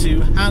me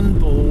to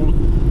handball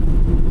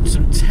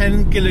some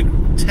 10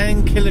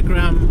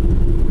 kilogram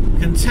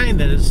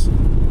containers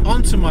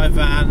onto my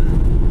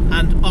van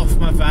and off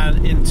my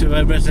van into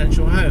a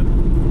residential home,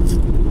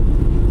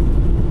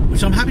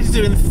 which I'm happy to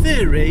do in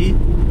theory.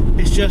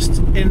 It's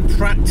just in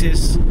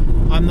practice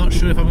I'm not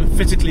sure if I'm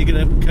physically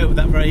going to cope with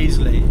that very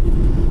easily.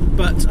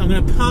 But I'm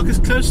going to park as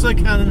close as I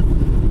can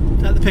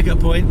at the pickup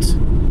point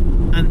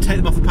and take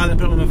them off the pallet and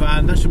put them on my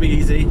van. That should be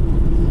easy.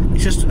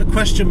 It's just a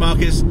question mark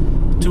is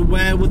to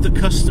where would the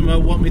customer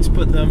want me to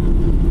put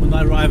them when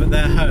I arrive at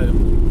their home.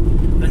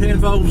 And if it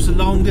involves a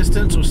long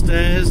distance or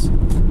stairs,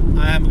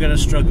 I am going to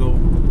struggle.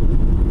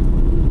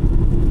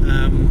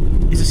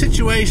 It's a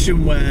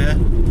situation where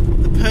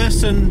the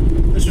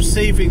person that's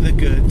receiving the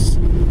goods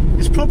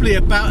is probably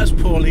about as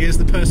poorly as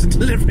the person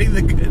delivering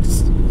the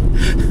goods.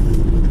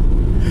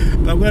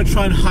 But I'm going to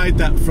try and hide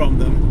that from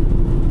them.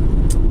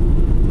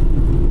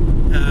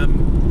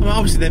 Well,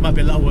 obviously they might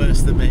be a lot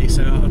worse than me,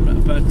 so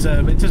but in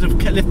terms of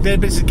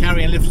bits of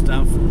carry and lift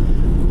stuff,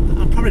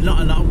 I'm probably not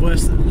a lot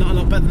better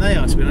than they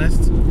are, to be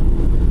honest.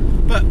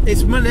 But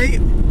it's money,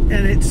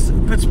 and it's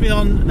puts me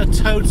on a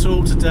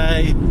total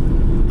today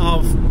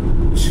of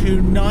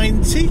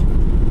 290,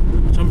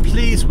 which I'm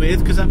pleased with,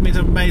 because that means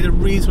I've made a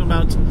reasonable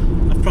amount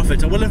of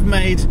profit. I will have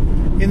made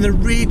in the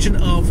region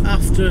of,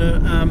 after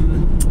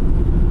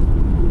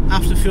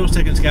fuel's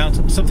taken into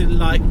account, something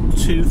like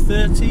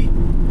 230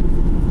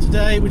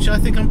 today, which I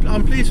think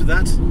I'm pleased with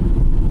that.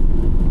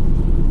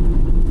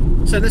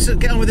 So let's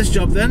get on with this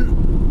job then,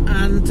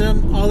 and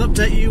I'll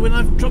update you when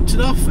I've dropped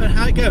it off and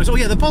how it goes. Oh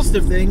yeah, the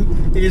positive thing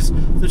is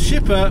the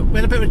shipper, we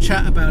had a bit of a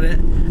chat about it,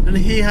 and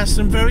he has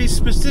some very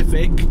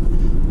specific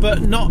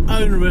but not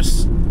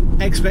onerous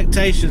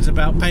expectations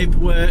about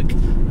paperwork,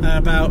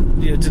 about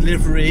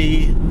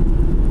delivery,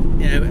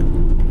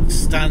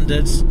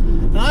 standards.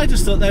 And I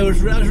just thought that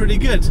was really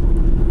good.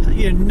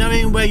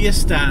 Knowing where you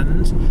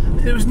stand,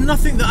 there was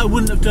nothing that I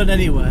wouldn't have done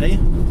anyway.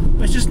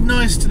 But it's just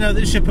nice to know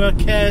that the shipper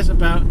cares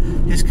about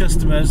his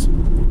customers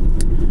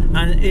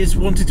and is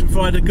wanting to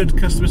provide a good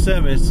customer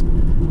service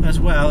as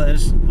well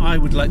as I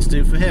would like to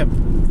do for him.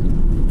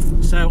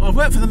 So I've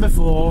worked for them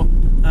before.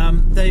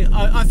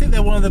 I think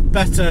they're one of the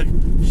better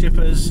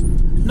shippers,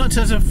 not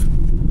in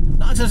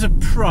terms of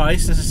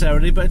price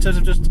necessarily, but in terms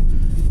of just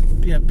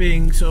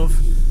being sort of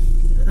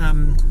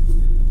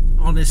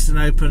honest and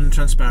open and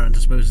transparent, I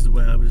suppose is the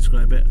way I would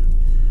describe it.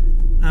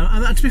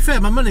 And to be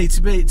fair, my money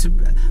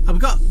I've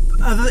got.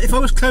 If I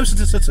was closer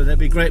to Sutton, it'd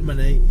be great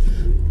money.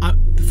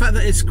 The fact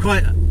that it's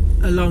quite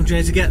a long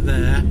journey to get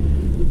there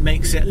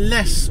makes it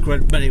less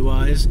money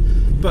wise,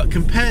 but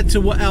compared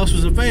to what else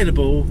was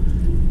available,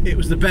 it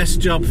was the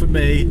best job for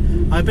me.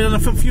 I've been on a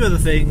few other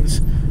things,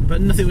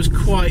 but nothing was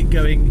quite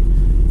going.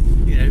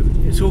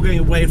 It's all going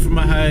away from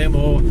my home,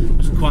 or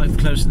wasn't quite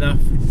close enough,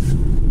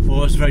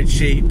 or it's very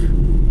cheap.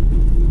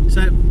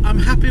 So I'm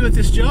happy with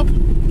this job.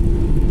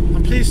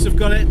 I'm pleased to have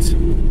got it,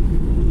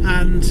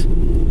 and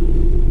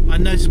I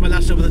noticed my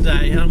last job of the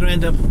day, and I'm going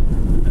to end up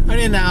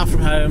only an hour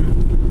from home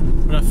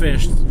when I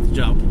finish the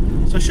job.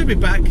 So I should be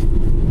back,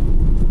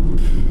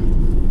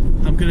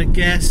 I'm going to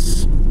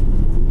guess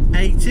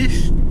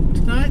 8ish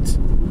tonight.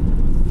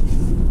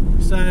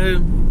 So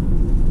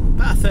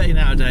about a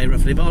 13-hour day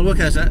roughly, but I'll work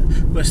out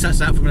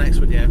stats out for my next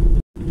video.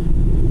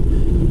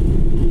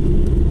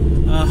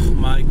 Oh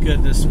my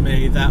goodness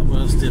me, that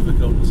was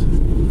difficult.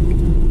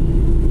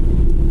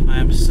 I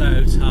am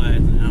so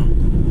tired now.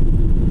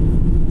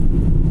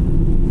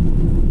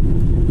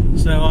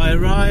 So I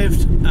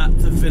arrived at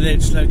the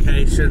village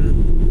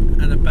location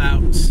at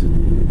about,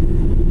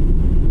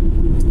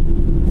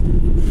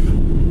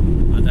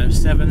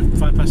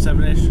 5 past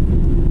 7ish,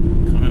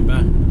 can't remember.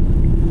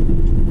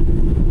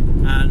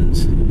 And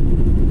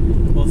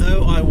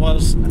although I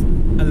was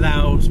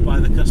allowed by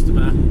the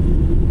customer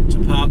to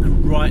park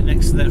right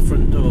next to their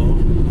front door,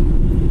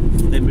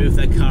 they moved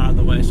their car out of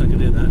the way so I could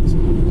do that.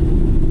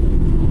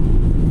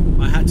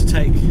 I had to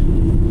take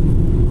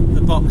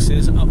the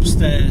boxes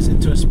upstairs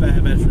into a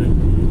spare bedroom,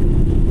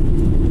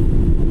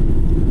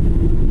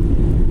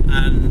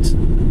 and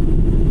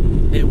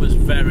it was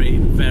very,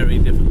 very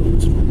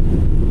difficult.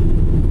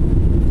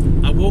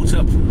 I walked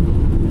up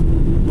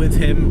with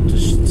him to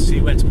see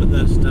where to put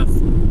the stuff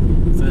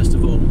first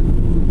of all.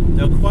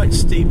 They were quite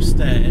steep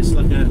stairs,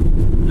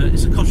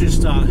 it's a cottage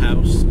style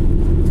house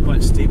with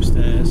quite steep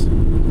stairs,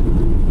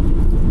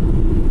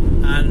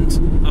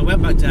 and I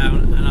went back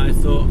down and I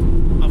thought,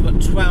 I've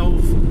got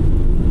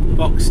 12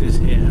 boxes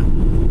here.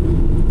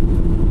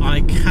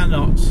 I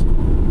cannot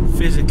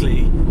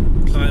physically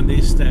climb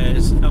these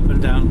stairs up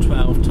and down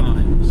 12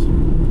 times.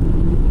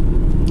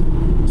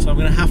 So I'm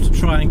going to have to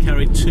try and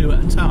carry 2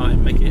 at a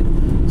time, make it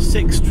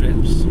 6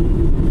 trips.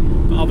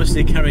 But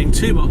obviously carrying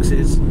 2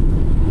 boxes,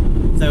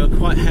 they were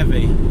quite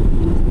heavy.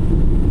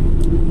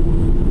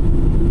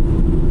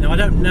 Now I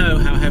don't know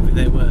how heavy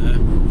they were,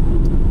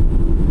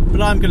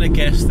 but I'm going to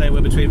guess they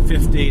were between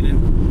 15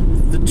 and,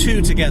 the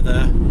 2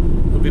 together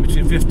would be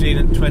between 15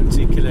 and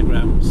 20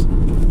 kilograms.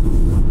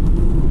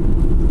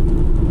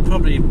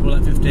 Probably more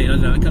like 15, I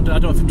don't know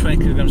what 20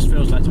 kilograms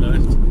feels like, to be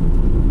honest.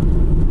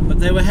 But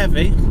they were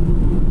heavy,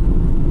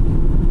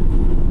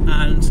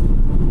 and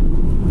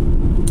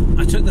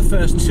I took the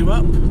first 2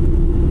 up.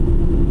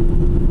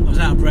 I was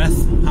out of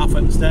breath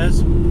halfway up the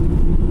stairs,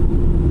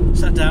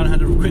 sat down,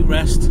 had a quick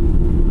rest,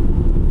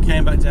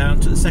 came back down,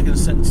 took the second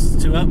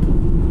 2 up.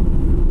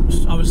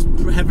 I was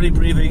heavily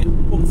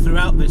breathing all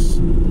throughout this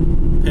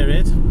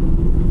period.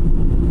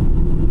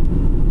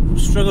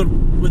 Struggled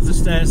with the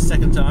stairs the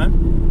second time.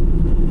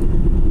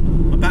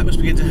 My back was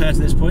beginning to hurt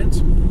at this point,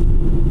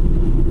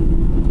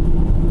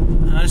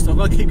 and I just thought, I've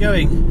got to keep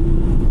going.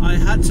 I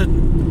have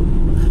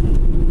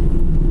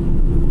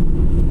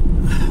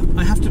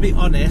to be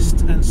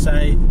honest and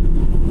say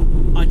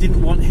I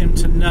didn't want him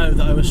to know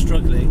that I was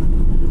struggling,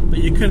 but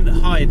you couldn't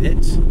hide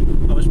it.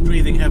 I was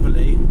breathing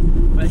heavily,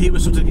 but he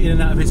was sort of in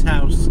and out of his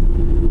house,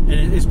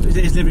 in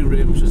his living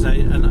room, should I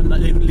say, and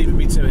leaving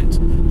me to it.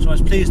 So I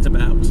was pleased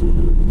about.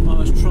 I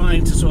was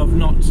trying to sort of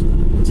not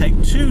take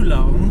too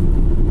long,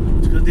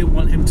 because I didn't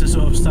want him to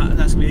sort of start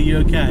asking me, are you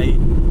okay?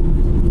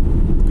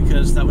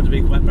 Because that would have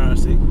been quite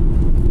embarrassing.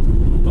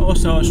 But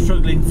also I was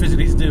struggling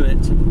physically to do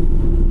it.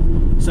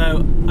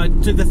 So I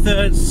did the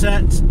third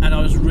set, and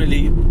I was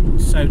really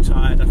so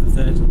tired after the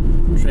third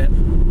trip.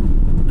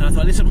 And I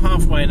thought, at least I'm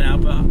halfway now,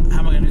 but how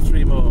am I going to do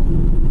 3 more?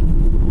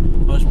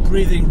 I was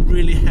breathing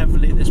really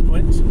heavily at this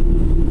point.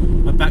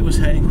 My back was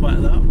hurting quite a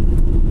lot.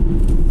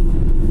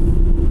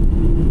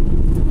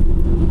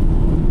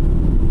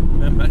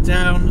 Went back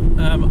down.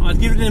 I'd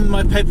given him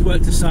my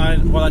paperwork to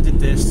sign while I did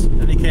this,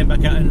 and he came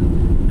back out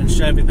and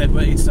showed me the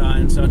paperwork he'd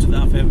signed, so I took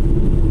that off him.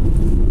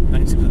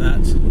 Thanks for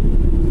that.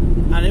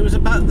 And it was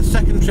about the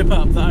second trip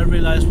up that I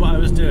realised what I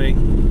was doing.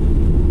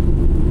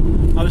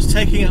 I was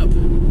taking up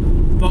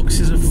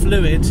boxes of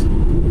fluid,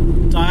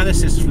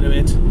 dialysis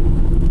fluid,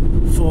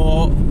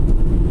 for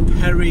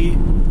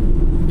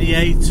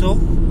perinatal,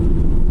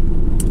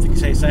 I think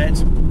you say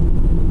it,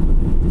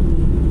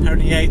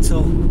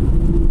 perinatal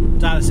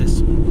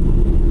dialysis.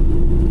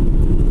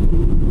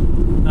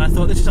 And I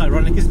thought, this is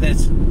ironic, isn't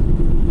it?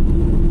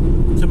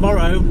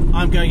 Tomorrow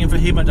I'm going in for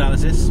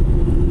hemodialysis,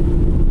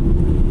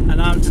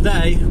 and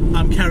today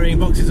I'm carrying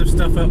boxes of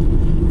stuff up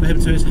for him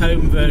to his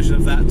home version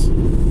of that.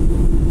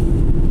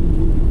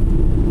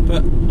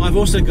 But I've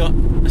also got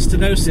a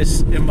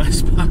stenosis in my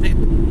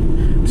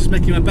spine, which is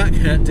making my back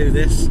hurt do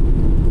this.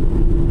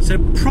 So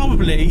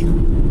probably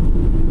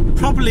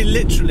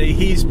literally,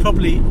 he's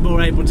probably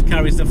more able to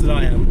carry stuff than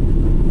I am.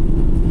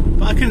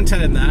 But I couldn't tell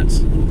him that,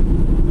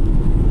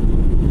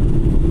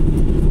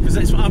 because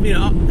that's what I'm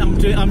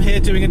here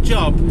doing a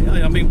job.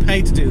 I'm being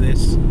paid to do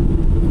this.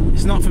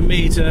 It's not for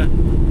me to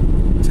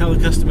tell the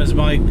customers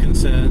my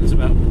concerns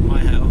about my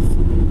health.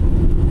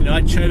 You know,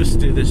 I chose to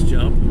do this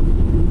job,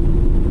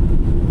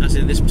 as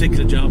in this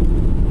particular job.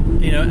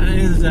 You know, at the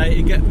end of the day,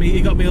 it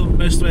got me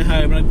most of the way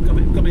home, and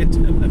it got me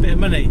a bit of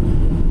money.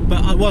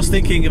 But I was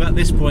thinking about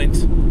this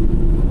point,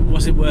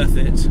 was it worth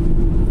it?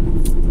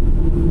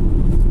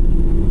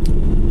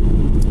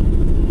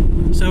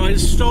 So I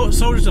just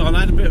soldiered on.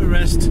 I had a bit of a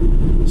rest.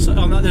 So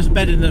there's a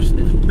bed in the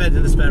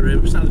spare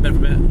room. Sat on the bed for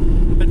a bit.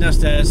 Went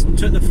downstairs,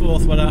 took the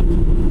 4th one up,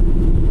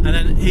 and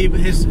then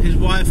his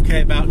wife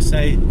came out to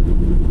say,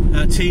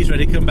 "Tea's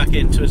ready. Come back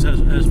in," to his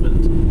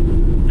husband.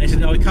 And he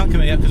said, "Oh, he can't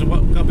come in yet because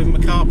I've got to bring my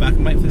car back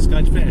and wait for this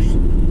guy to finish."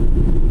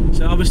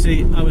 So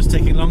obviously I was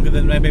taking longer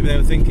than maybe they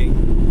were thinking.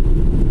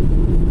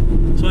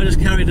 So I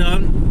just carried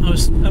on. I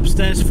was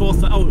upstairs,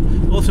 4th. Oh,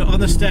 also on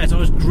the stairs I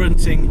was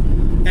grunting.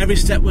 Every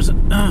step was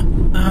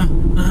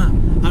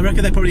I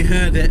reckon they probably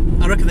heard it.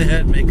 I reckon they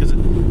heard me, because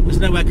there's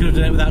no way I could have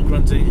done it without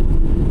grunting.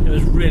 It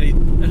was really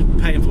a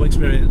painful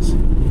experience.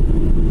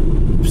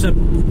 So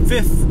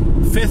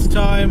fifth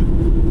time,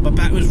 my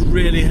back was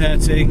really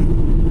hurting.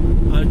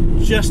 I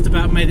just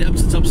about made it up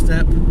to the top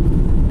step,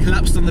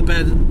 collapsed on the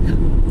bed,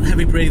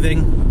 heavy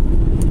breathing,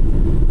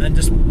 and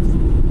just I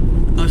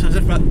was there for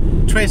about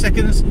 20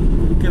 seconds,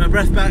 get my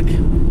breath back,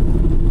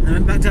 and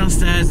went back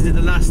downstairs and did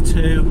the last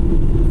 2.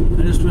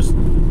 I just was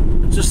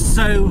just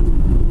so.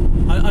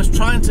 I was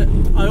trying to.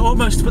 I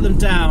almost put them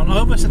down. I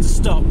almost had to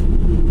stop,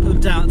 put them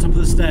down at the top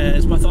of the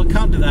stairs, but I thought I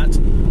can't do that.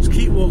 Just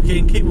keep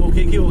walking, keep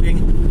walking, keep walking,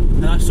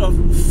 and I sort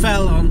of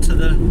fell onto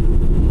the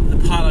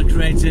pile I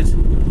created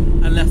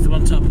and left them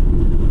on top.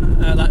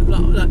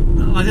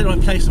 I didn't know I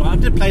placed them on.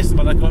 I did place them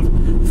on. I kind of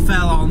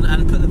fell on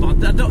and put them on.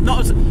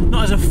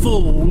 Not as a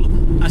fall,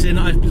 as in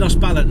I lost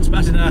balance, but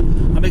as in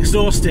I'm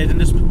exhausted and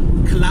just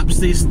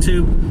collapsed these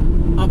 2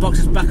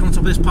 boxes back on top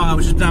of this pile,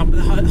 which is down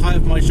the height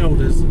of my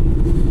shoulders.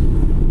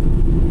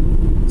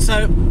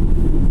 So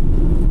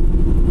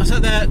I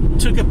sat there,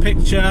 took a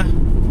picture,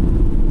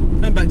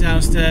 went back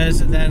downstairs,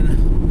 and then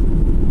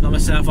got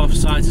myself off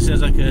site as soon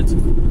as I could.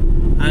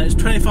 And it's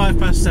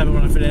 7:25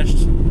 when I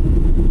finished.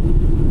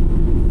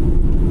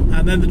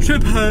 And then the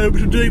trip home,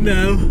 which I'm doing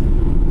now,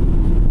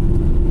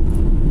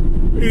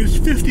 is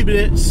 50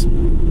 minutes.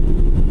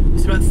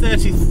 It's about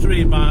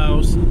 33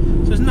 miles,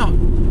 so it's not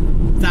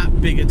that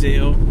big a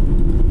deal.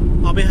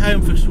 I'll be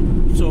home for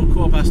sort of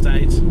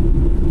 8:15.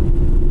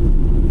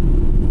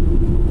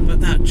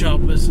 But that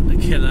job was a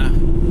killer,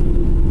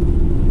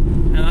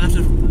 and I'll have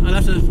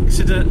to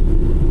consider.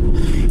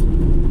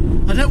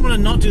 I don't want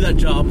to not do that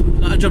job,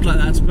 a job like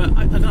that, but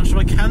I'm not sure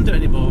I can do it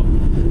anymore.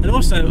 And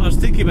also, I was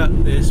thinking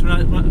about this when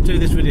I do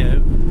this video.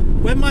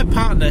 When my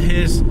partner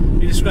hears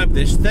me describe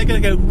this, they're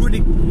going to go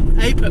really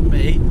ape at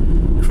me,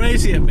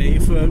 crazy at me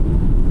for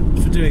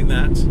doing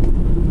that,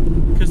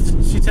 because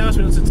she tells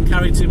me not to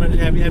carry too much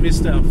heavy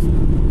stuff.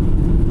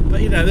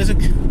 But you know, I've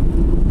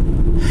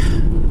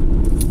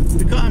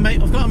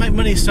got to make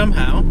money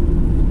somehow.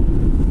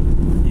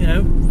 You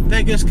know,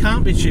 beggars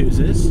can't be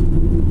choosers.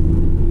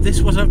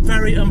 This was a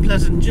very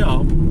unpleasant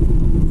job,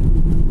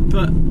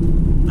 but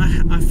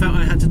I felt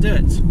I had to do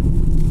it.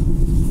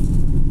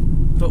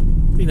 But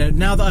you know,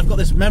 now that I've got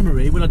this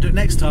memory, when I do it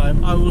next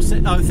time, I'll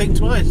think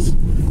twice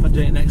if I'm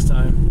doing it next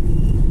time.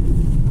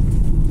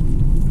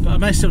 But I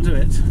may still do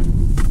it.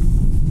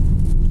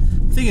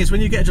 The thing is,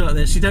 when you get a job like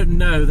this, you don't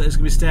know that there's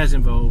going to be stairs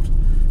involved.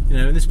 You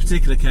know, in this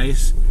particular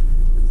case,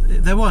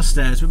 there was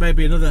stairs, but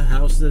maybe another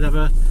house they'd have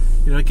a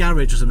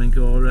garage or something,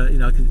 or I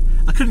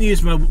couldn't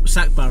use my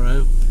sack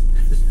barrow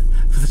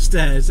for the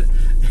stairs.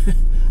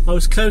 I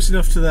was close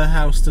enough to the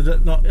house to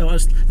not. I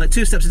was like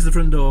 2 steps into the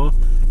front door,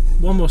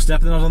 one more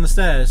step, and then I was on the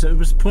stairs. So it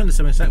was pointless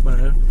having a sack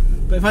barrow.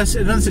 But if I was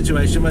in another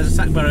situation where the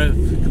sack barrow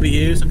could be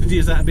used, I could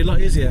use that. It'd be a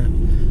lot easier.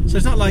 So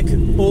it's not like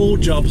all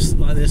jobs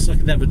like this I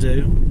could never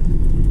do,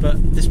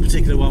 but this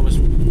particular one was.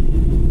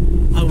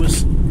 I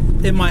was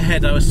in my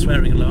head. I was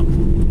swearing a lot,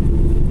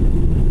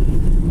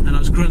 and I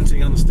was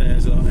grunting on the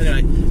stairs a lot.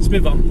 Anyway, let's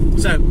move on.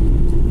 So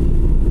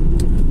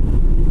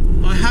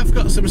I have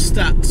got some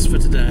stats for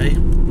today,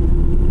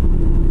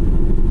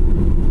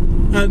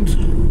 and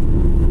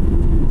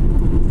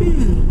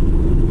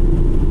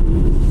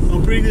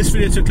I'll bring this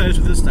video to a close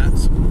with the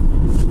stats.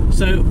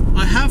 So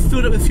I have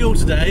filled up with fuel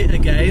today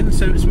again,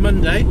 so it's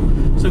Monday,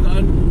 so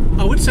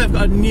I would say I've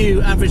got a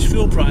new average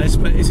fuel price,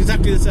 but it's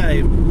exactly the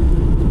same.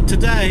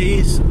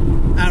 Today's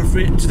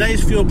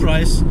fuel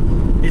price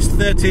is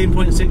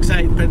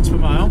 13.68 pence per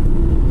mile,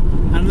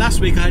 and last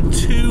week I had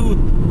 2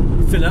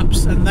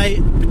 fill-ups and they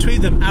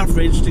between them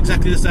averaged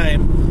exactly the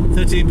same,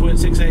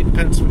 13.68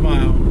 pence per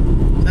mile.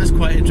 So that's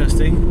quite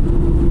interesting.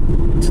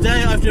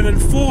 Today I've driven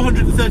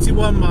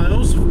 431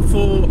 miles,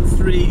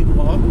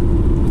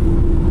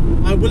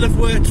 431. I will have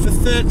worked for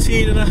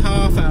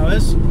 13.5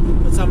 hours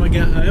by the time I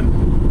get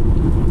home.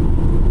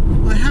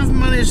 I have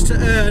managed to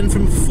earn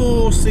from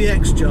 4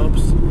 CX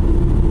jobs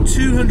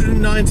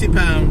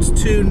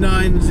 £290,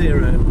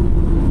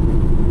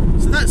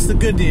 290. So that's the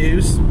good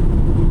news.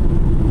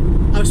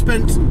 I've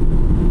spent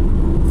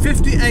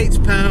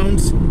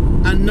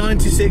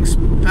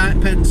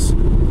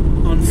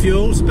 £58.96 on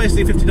fuel, so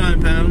basically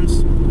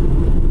 £59,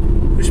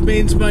 which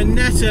means my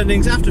net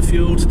earnings after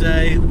fuel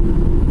today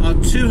are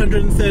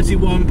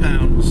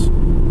 £231,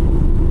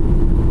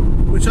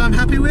 which I'm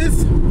happy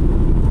with.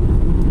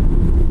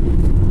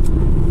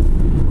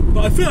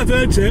 But I feel I've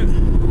earned it.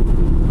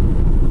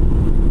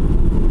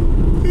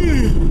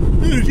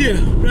 Oh dear.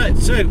 Right,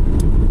 so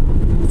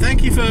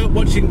thank you for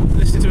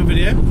listening to my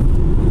video.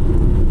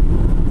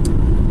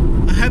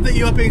 I hope that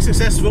you are being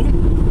successful,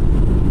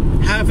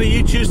 however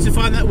you choose to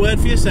find that word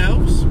for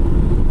yourselves.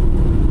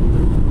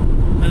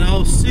 And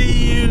I'll see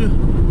you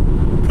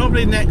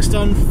probably next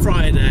on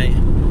Friday.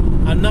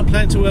 I'm not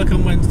planning to work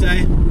on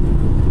Wednesday.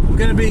 I'm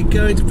going to be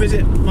going to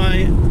visit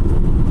my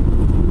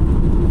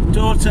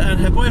daughter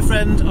and her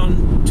boyfriend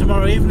on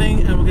tomorrow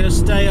evening, and we're going to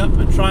stay up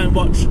and try and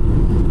watch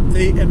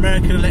the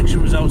American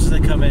election results as they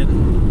come in.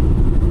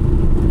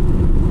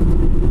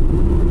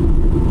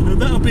 So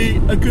that'll be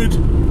a good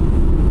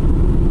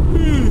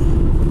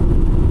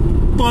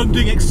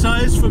bonding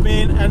exercise for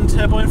me and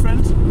her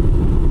boyfriend.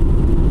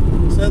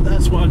 So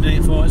that's what I'm doing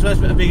it for, as well as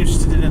being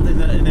interested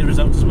in the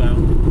results as well.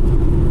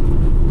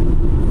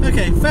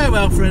 Okay,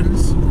 farewell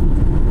friends.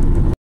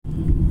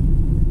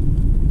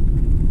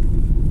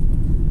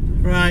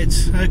 Right,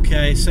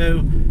 okay,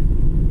 so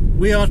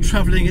we are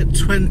travelling at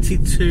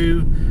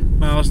 22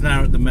 miles an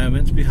hour at the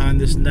moment behind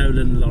this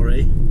Nolan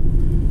lorry.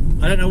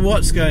 I don't know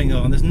what's going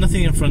on, there's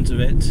nothing in front of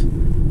it.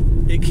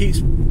 It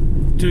keeps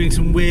doing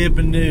some weird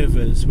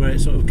manoeuvres where it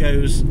sort of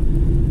goes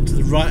to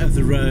the right of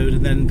the road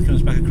and then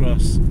comes back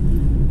across.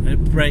 And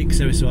it brakes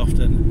every so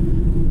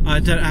often. I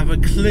don't have a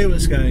clue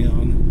what's going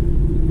on.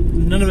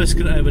 None of us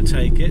can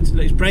overtake it.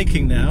 Look, it's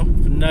braking now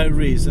for no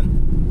reason.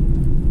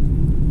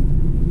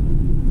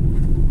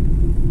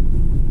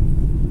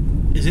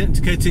 Is it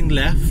indicating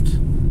left?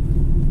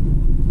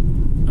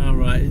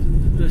 Alright,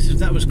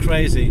 that was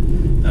crazy.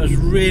 That was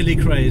really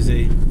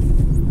crazy.